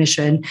into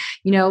remission.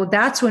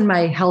 That's when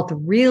my health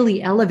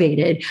really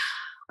elevated.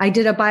 I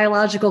did a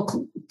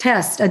biological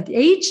test, an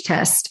age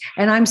test,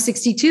 and I'm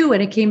 62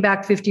 and it came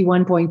back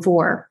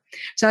 51.4.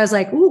 So I was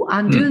like, ooh,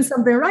 I'm doing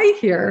something right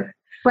here.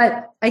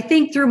 But I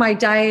think through my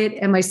diet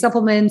and my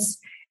supplements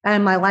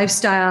and my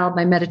lifestyle,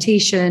 my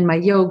meditation, my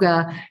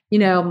yoga,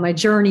 my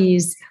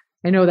journeys,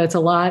 I know that's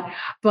a lot,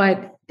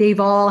 but they've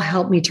all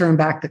helped me turn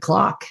back the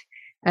clock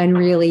and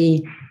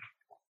really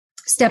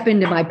step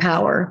into my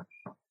power,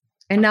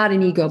 and not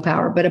an ego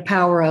power, but a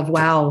power of,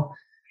 wow,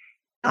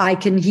 I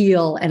can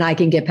heal and I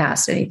can get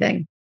past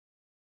anything.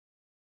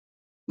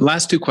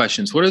 Last two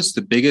questions. What is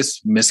the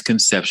biggest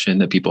misconception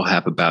that people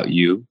have about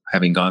you,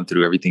 having gone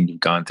through everything you've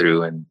gone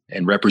through and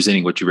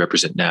representing what you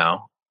represent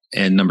now?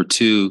 And number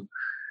two,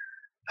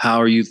 how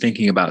are you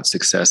thinking about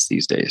success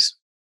these days?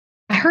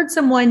 I heard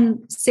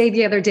someone say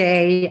the other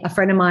day, a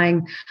friend of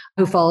mine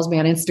who follows me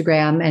on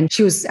Instagram, and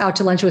she was out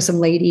to lunch with some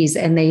ladies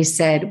and they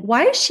said,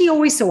 why is she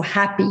always so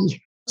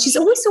happy? She's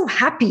always so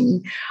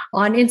happy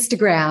on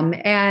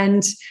Instagram.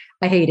 And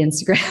I hate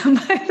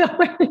Instagram, by the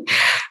way.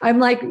 I'm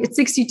like, at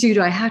 62,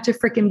 do I have to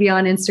freaking be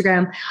on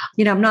Instagram?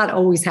 I'm not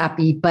always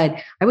happy, but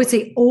I would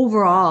say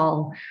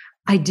overall,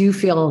 I do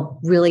feel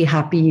really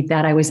happy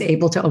that I was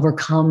able to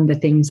overcome the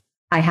things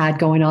I had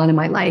going on in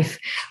my life.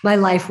 My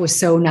life was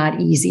so not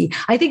easy.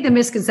 I think the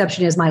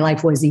misconception is my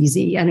life was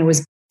easy and it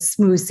was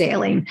smooth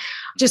sailing.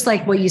 Just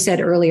like what you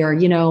said earlier,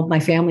 my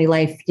family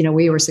life,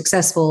 we were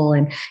successful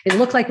and it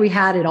looked like we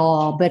had it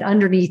all, but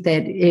underneath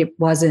it, it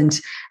wasn't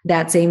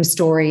that same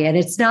story. And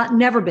it's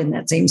never been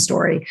that same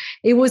story.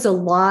 It was a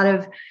lot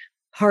of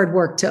hard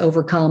work to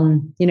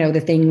overcome,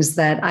 the things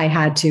that I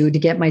had to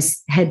get my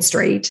head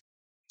straight.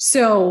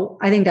 So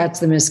I think that's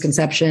the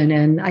misconception.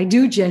 And I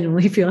do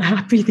genuinely feel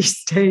happy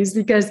these days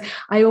because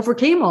I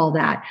overcame all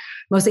that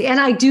mostly. And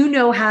I do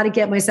know how to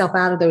get myself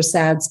out of those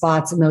sad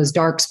spots and those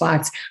dark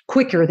spots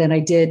quicker than I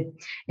did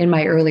in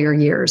my earlier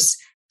years.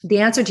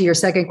 The answer to your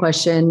second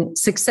question,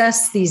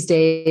 success these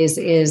days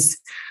is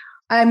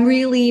I'm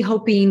really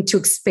hoping to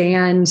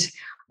expand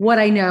what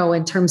I know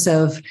in terms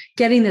of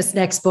getting this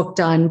next book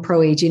done,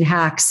 Pro-Aging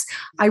Hacks.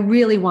 I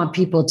really want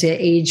people to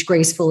age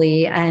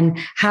gracefully and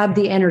have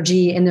the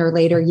energy in their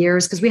later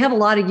years because we have a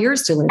lot of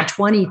years to live,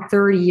 20,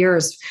 30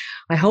 years,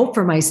 I hope,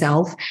 for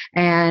myself.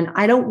 And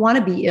I don't want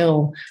to be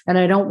ill and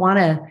I don't want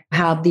to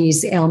have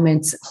these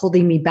ailments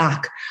holding me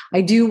back.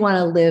 I do want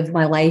to live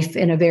my life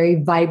in a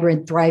very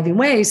vibrant, thriving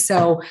way.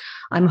 So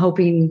I'm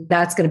hoping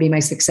that's going to be my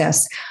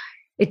success.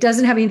 It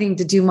doesn't have anything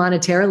to do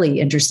monetarily,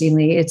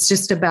 interestingly. It's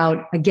just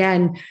about,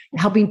 again,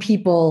 helping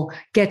people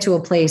get to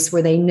a place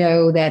where they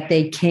know that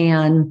they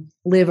can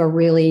live a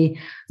really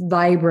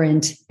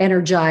vibrant,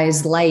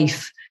 energized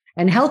life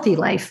and healthy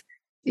life.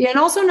 And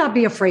also not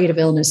be afraid of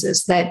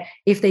illnesses, that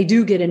if they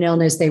do get an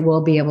illness, they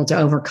will be able to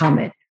overcome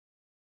it.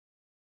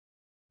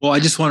 Well, I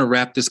just want to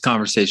wrap this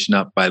conversation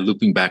up by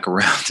looping back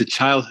around to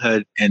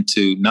childhood and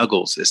to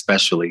Snuggles,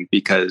 especially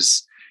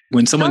because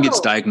when someone gets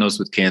diagnosed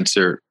with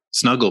cancer,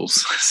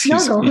 Snuggles.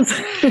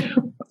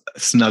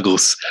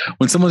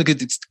 When someone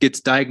gets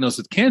diagnosed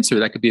with cancer,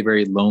 that could be a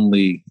very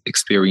lonely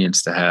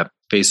experience to have,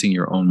 facing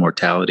your own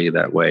mortality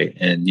that way.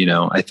 And,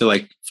 I feel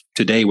like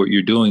today what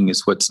you're doing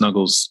is what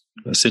Snuggles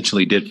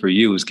essentially did for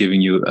you, is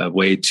giving you a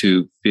way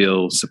to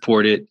feel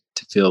supported,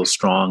 to feel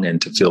strong,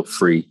 and to feel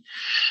free.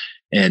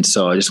 And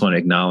so I just want to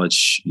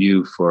acknowledge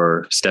you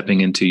for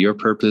stepping into your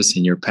purpose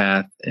and your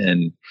path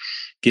and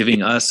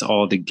giving us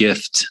all the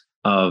gift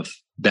of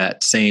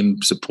that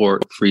same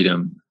support,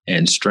 freedom,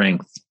 and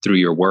strength through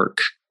your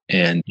work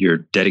and your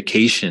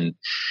dedication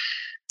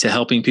to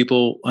helping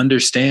people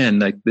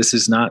understand, like, this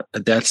is not a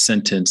death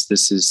sentence.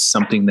 This is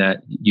something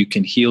that you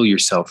can heal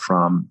yourself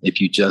from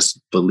if you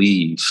just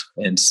believe.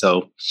 And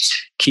so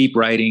keep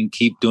writing,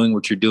 keep doing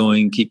what you're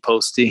doing, keep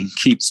posting,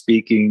 keep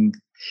speaking,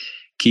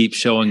 keep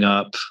showing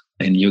up,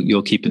 and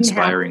you'll keep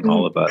inspiring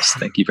all of us.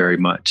 Thank you very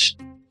much.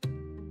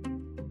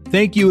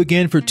 Thank you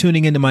again for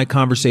tuning into my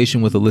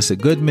conversation with Alyssa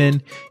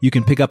Goodman. You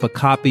can pick up a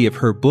copy of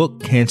her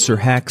book, Cancer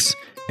Hacks,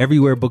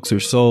 everywhere books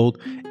are sold.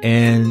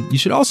 And you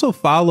should also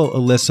follow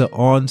Alyssa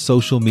on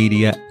social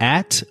media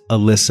at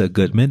Alyssa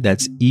Goodman.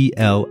 That's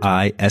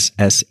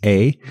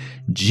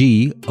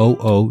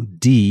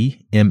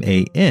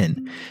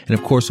ELISSAGOODMAN. And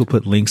of course, we'll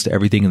put links to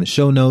everything in the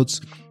show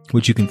notes,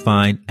 which you can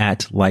find at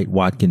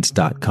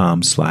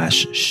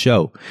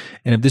lightwatkins.com/show.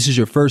 And if this is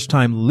your first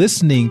time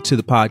listening to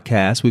the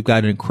podcast, we've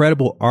got an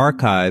incredible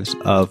archives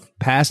of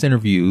past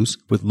interviews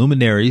with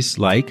luminaries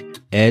like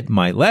Ed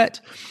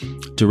Milet,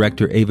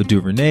 director Ava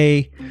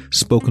DuVernay,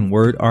 spoken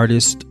word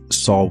artist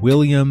Saul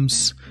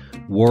Williams,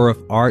 War of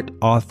Art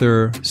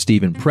author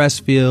Stephen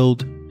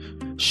Pressfield,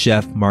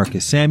 chef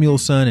Marcus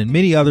Samuelson, and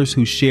many others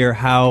who share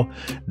how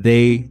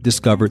they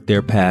discovered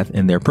their path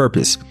and their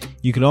purpose.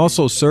 You can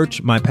also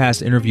search my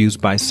past interviews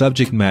by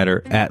subject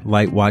matter at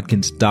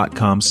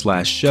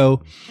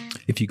lightwatkins.com/show.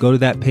 If you go to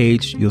that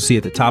page, you'll see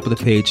at the top of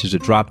the page, there's a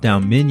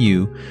drop-down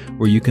menu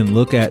where you can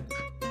look at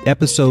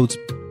episodes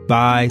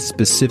by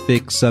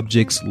specific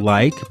subjects,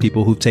 like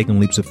people who've taken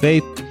leaps of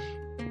faith,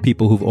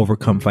 people who've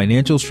overcome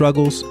financial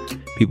struggles,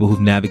 people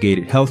who've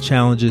navigated health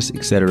challenges,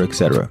 etc.,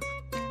 etc.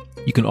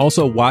 You can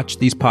also watch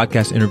these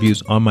podcast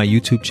interviews on my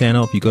YouTube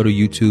channel. If you go to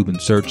YouTube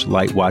and search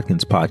Light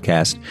Watkins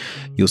Podcast,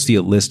 you'll see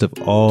a list of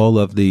all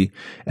of the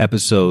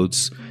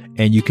episodes,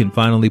 and you can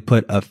finally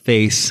put a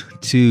face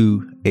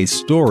to a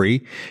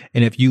story.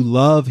 And if you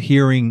love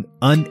hearing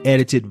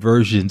unedited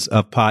versions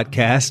of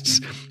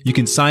podcasts, you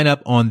can sign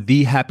up on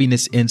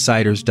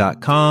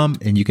thehappinessinsiders.com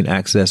and you can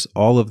access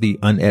all of the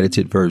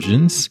unedited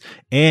versions.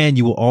 And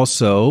you will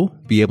also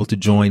be able to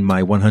join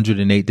my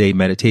 108-day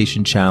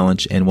meditation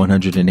challenge and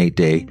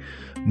 108-day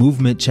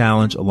movement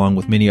challenge, along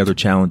with many other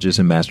challenges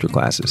and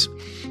masterclasses.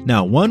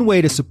 Now, one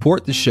way to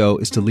support the show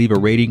is to leave a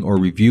rating or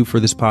review for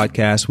this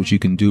podcast, which you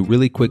can do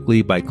really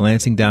quickly by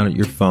glancing down at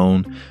your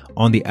phone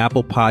on the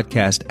Apple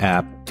Podcast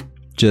app.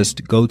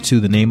 Just go to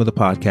the name of the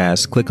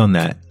podcast, click on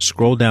that,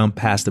 scroll down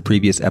past the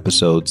previous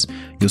episodes.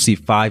 You'll see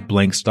 5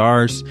 blank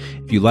stars.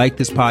 If you like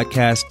this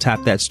podcast,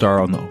 tap that star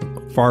on the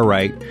far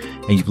right,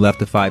 and you've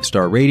left a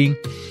 5-star rating.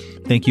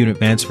 Thank you in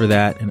advance for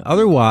that. And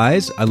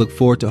otherwise, I look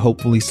forward to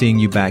hopefully seeing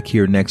you back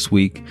here next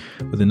week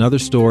with another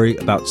story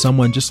about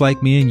someone just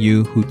like me and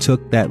you who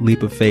took that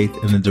leap of faith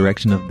in the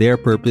direction of their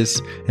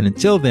purpose. And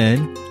until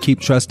then, keep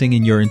trusting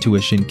in your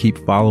intuition, keep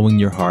following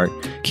your heart,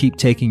 keep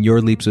taking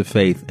your leaps of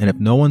faith. And if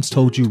no one's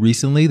told you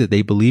recently that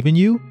they believe in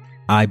you,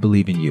 I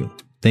believe in you.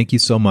 Thank you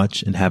so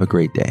much and have a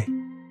great day.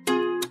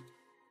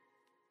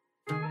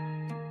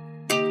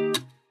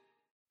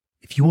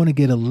 If you want to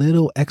get a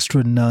little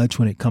extra nudge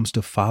when it comes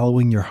to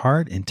following your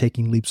heart and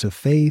taking leaps of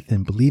faith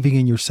and believing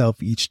in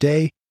yourself each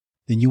day,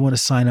 then you want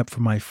to sign up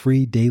for my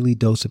free daily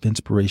dose of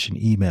inspiration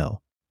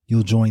email.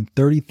 You'll join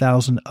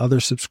 30,000 other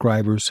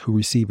subscribers who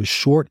receive a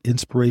short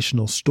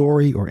inspirational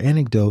story or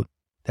anecdote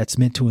that's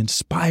meant to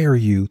inspire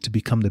you to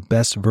become the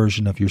best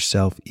version of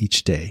yourself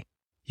each day.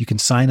 You can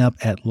sign up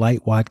at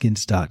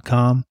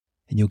lightwatkins.com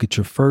and you'll get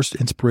your first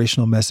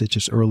inspirational message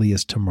as early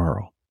as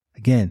tomorrow.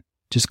 Again,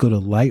 just go to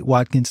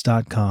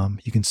lightwatkins.com.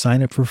 You can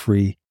sign up for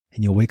free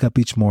and you'll wake up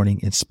each morning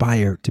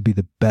inspired to be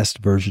the best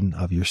version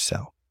of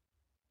yourself.